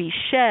 that can be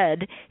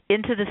shed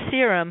into the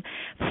serum,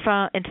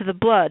 into the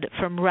blood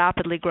from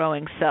rapidly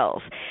growing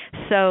cells.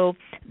 So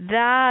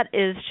that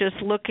is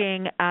just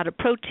looking at a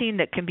protein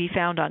that can be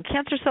found on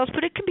cancer cells,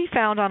 but it can be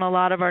found on a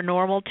lot of our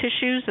normal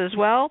tissues as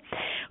well.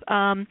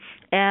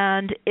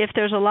 And if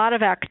there's a lot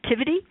of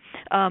activity,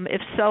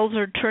 if cells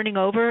are turning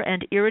over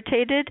and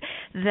irritated,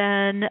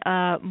 then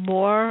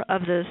more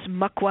of this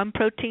MUC1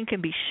 protein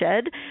can be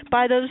shed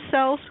by those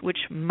cells,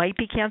 which might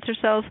be cancer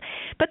cells,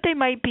 but they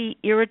might be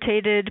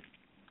irritated,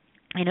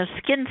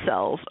 skin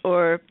cells,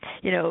 or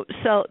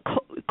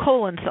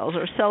colon cells,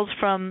 or cells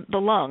from the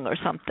lung or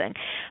something.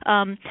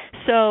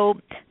 So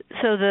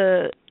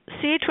the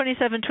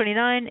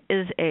CA2729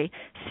 is a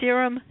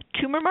serum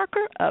tumor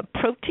marker, a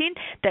protein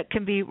that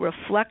can be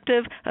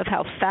reflective of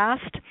how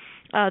fast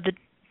the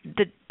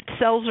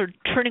cells are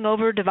turning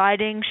over,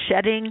 dividing,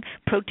 shedding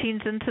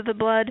proteins into the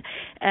blood.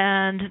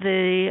 And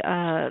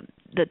the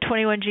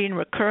 21 gene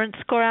recurrence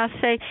score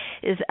assay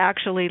is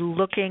actually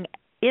looking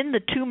in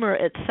the tumor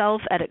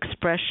itself at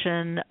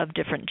expression of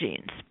different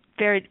genes.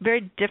 Very,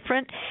 very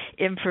different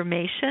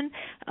information,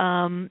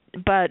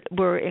 but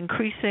we're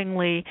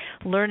increasingly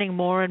learning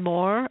more and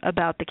more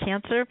about the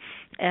cancer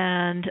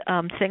and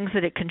things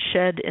that it can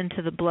shed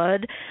into the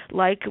blood,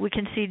 like we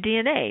can see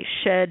DNA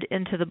shed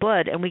into the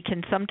blood, and we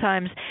can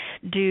sometimes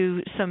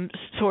do some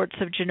sorts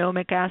of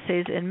genomic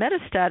assays in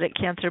metastatic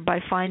cancer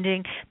by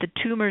finding the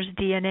tumor's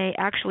DNA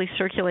actually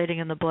circulating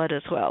in the blood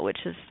as well,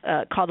 which is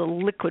called a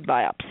liquid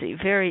biopsy.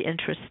 Very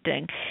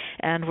interesting,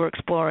 and we're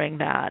exploring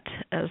that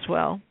as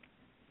well.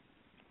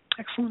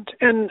 Excellent.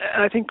 And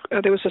I think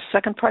there was a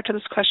second part to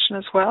this question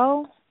as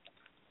well.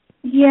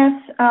 Yes,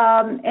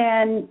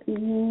 and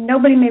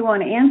nobody may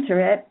want to answer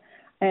it.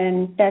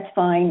 and that's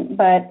fine.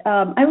 But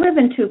I live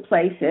in two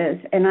places,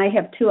 and I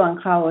have two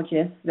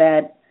oncologists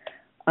that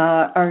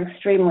are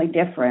extremely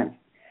different.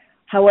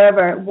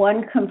 However,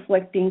 one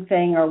conflicting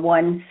thing or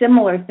one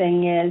similar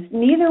thing is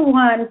neither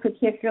one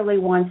particularly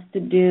wants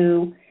to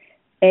do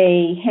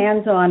a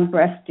hands-on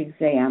breast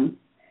exam.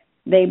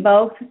 They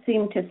both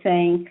seem to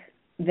think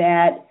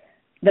that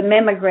the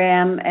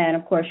mammogram and,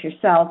 of course,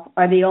 yourself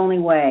are the only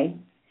way.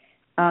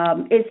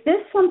 Is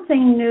this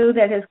something new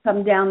that has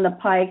come down the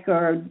pike,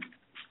 or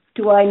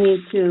do I need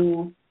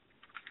to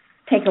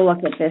take a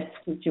look at this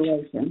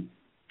situation?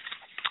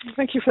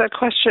 Thank you for that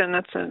question.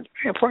 That's a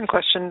very important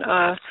question.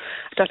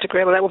 Dr.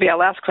 Graylow, that will be our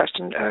last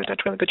question. Dr.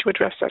 Graylow, could you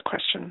address that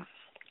question?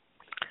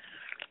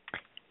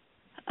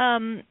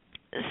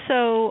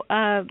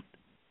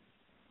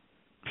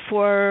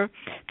 For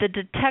the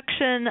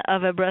detection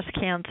of a breast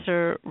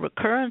cancer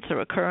recurrence or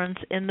recurrence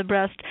in the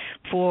breast,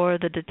 for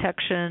the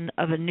detection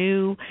of a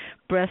new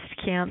breast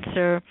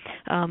cancer,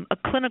 a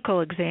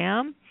clinical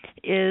exam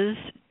is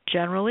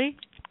generally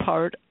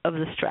part of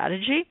the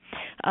strategy.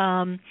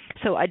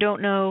 So I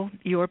don't know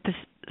your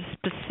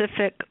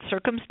specific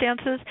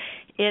circumstances.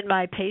 In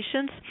my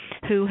patients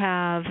who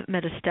have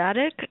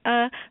metastatic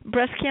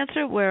breast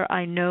cancer, where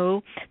I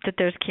know that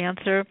there's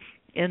cancer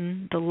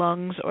in the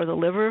lungs or the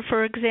liver,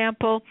 for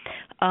example,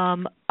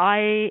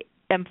 I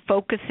am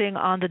focusing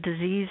on the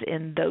disease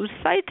in those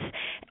sites,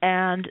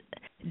 and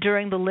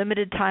during the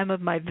limited time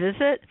of my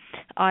visit,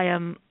 I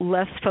am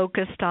less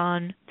focused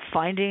on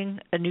finding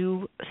a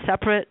new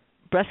separate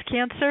breast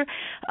cancer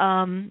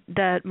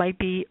that might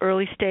be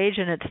early stage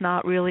and it's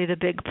not really the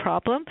big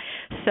problem.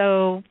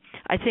 So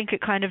I think it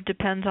kind of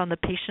depends on the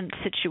patient's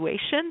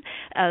situation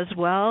as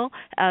well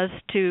as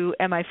to,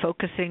 am I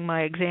focusing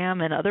my exam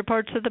in other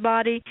parts of the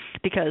body,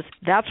 because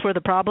that's where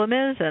the problem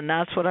is and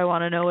that's what I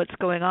want to know what's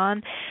going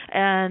on,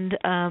 and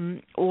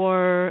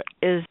or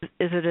is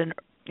it an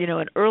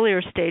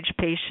earlier stage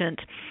patient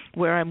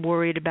where I'm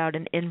worried about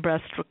an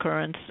in-breast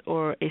recurrence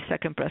or a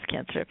second breast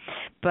cancer.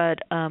 But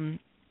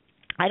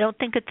I don't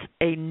think it's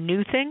a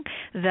new thing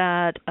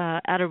that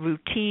at a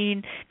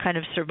routine kind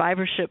of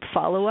survivorship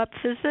follow-up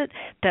visit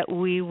that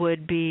we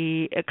would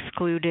be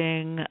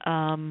excluding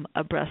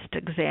a breast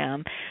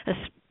exam,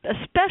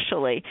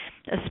 especially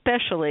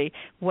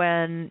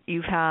when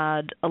you've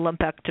had a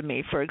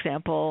lumpectomy, for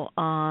example,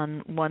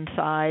 on one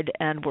side,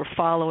 and we're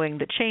following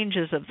the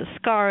changes of the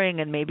scarring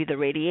and maybe the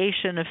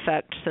radiation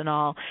effects and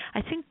all.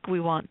 I think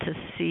we want to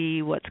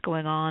see what's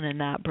going on in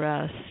that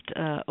breast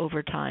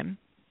over time.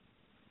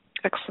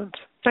 Excellent.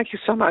 Thank you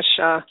so much.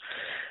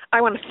 I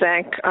want to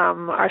thank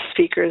our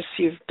speakers.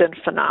 You've been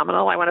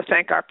phenomenal. I want to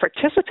thank our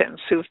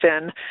participants who've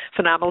been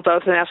phenomenal,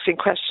 both in asking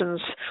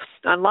questions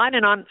online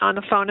and on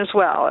the phone as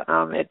well.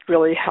 It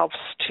really helps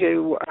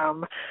to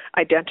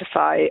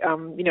identify,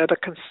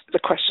 the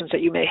questions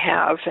that you may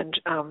have. And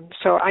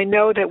so I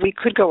know that we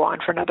could go on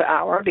for another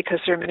hour because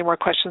there are many more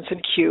questions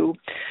in queue.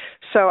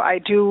 So I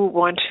do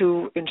want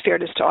to, in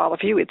fairness to all of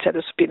you, it said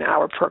this would be an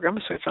hour program,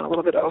 so we've gone a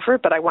little bit over,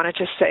 but I wanted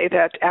to say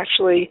that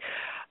actually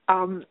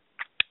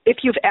if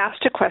you've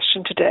asked a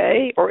question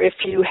today, or if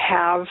you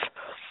have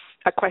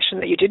a question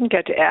that you didn't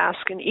get to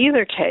ask, in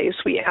either case,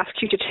 we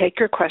ask you to take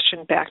your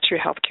question back to your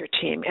healthcare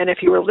team. And if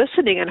you were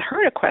listening and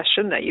heard a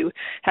question that you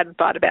hadn't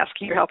thought of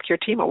asking your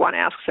healthcare team or want to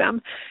ask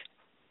them,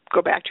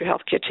 go back to your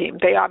healthcare team.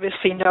 They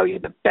obviously know you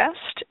the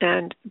best,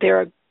 and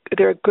they're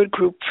a good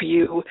group for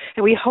you.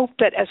 And we hope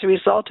that as a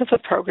result of the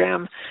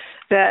program,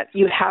 that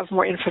you have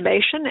more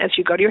information as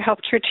you go to your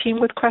healthcare team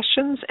with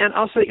questions, and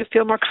also that you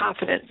feel more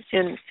confident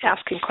in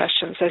asking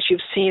questions. As you've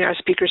seen, our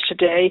speakers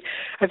today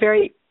are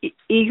very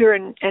eager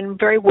and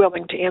very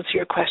willing to answer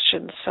your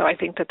questions. So I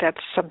think that that's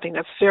something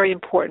that's very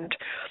important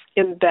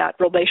in that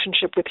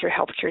relationship with your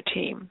healthcare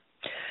team.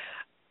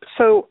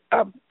 So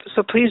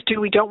please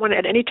do. We don't want to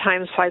at any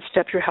time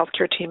sidestep your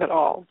healthcare team at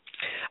all.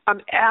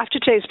 After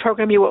today's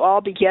program, you will all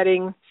be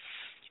getting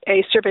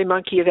a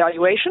SurveyMonkey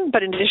evaluation,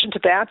 but in addition to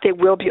that, there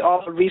will be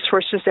all the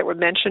resources that were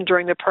mentioned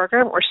during the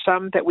program, or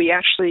some that we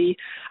actually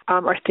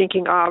are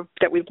thinking of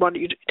that we want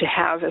you to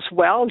have as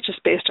well,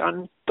 just based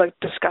on the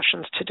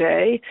discussions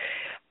today.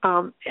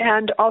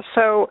 And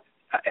also,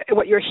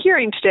 what you're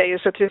hearing today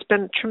is that there's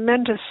been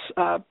tremendous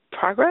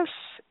progress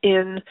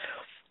in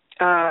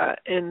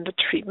the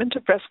treatment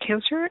of breast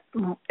cancer,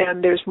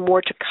 and there's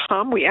more to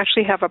come. We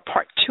actually have a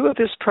part 2 of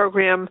this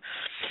program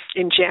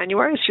in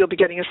January, so you'll be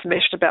getting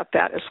information about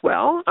that as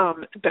well,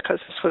 because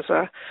this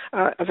was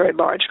a very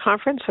large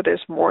conference, so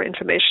there's more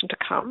information to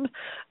come.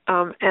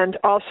 And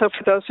also,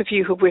 for those of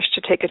you who wish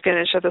to take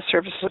advantage of the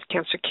services of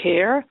Cancer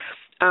Care,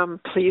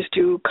 please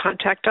do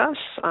contact us.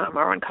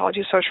 Our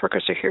oncology social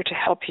workers are here to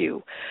help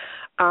you.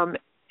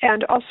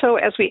 And also,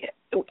 as we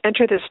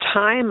enter this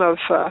time of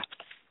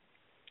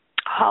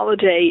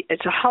holiday,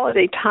 it's a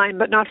holiday time,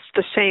 but not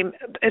the same.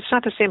 It's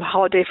not the same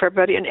holiday for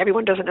everybody, and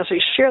everyone doesn't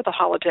necessarily share the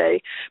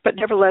holiday. But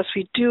nevertheless,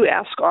 we do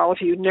ask all of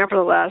you.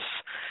 Nevertheless,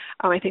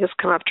 I think it's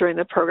come up during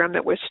the program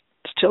that we're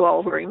still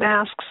all wearing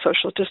masks,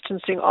 social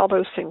distancing. All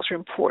those things are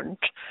important.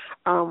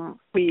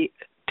 We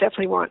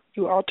definitely want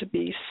you all to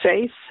be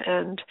safe,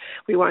 and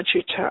we want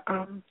you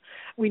to,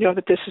 we know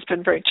that this has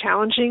been very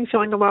challenging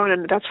feeling alone,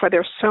 and that's why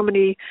there's so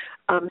many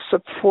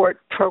support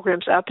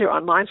programs out there,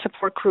 online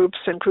support groups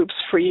and groups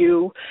for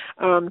you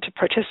to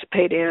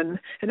participate in,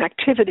 and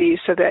activities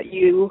so that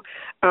you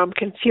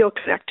can feel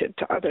connected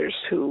to others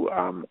who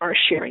are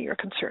sharing your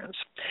concerns,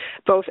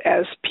 both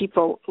as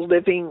people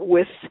living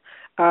with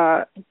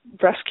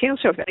breast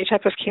cancer, of any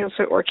type of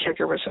cancer, or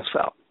caregivers as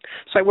well.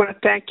 So I want to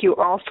thank you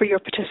all for your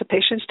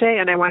participation today,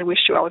 and I want to wish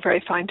you all a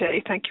very fine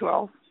day. Thank you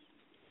all.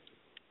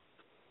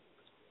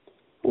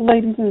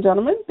 Ladies and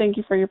gentlemen, thank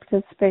you for your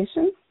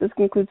participation. This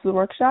concludes the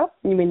workshop,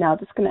 and you may now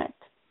disconnect.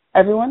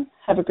 Everyone,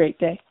 have a great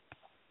day.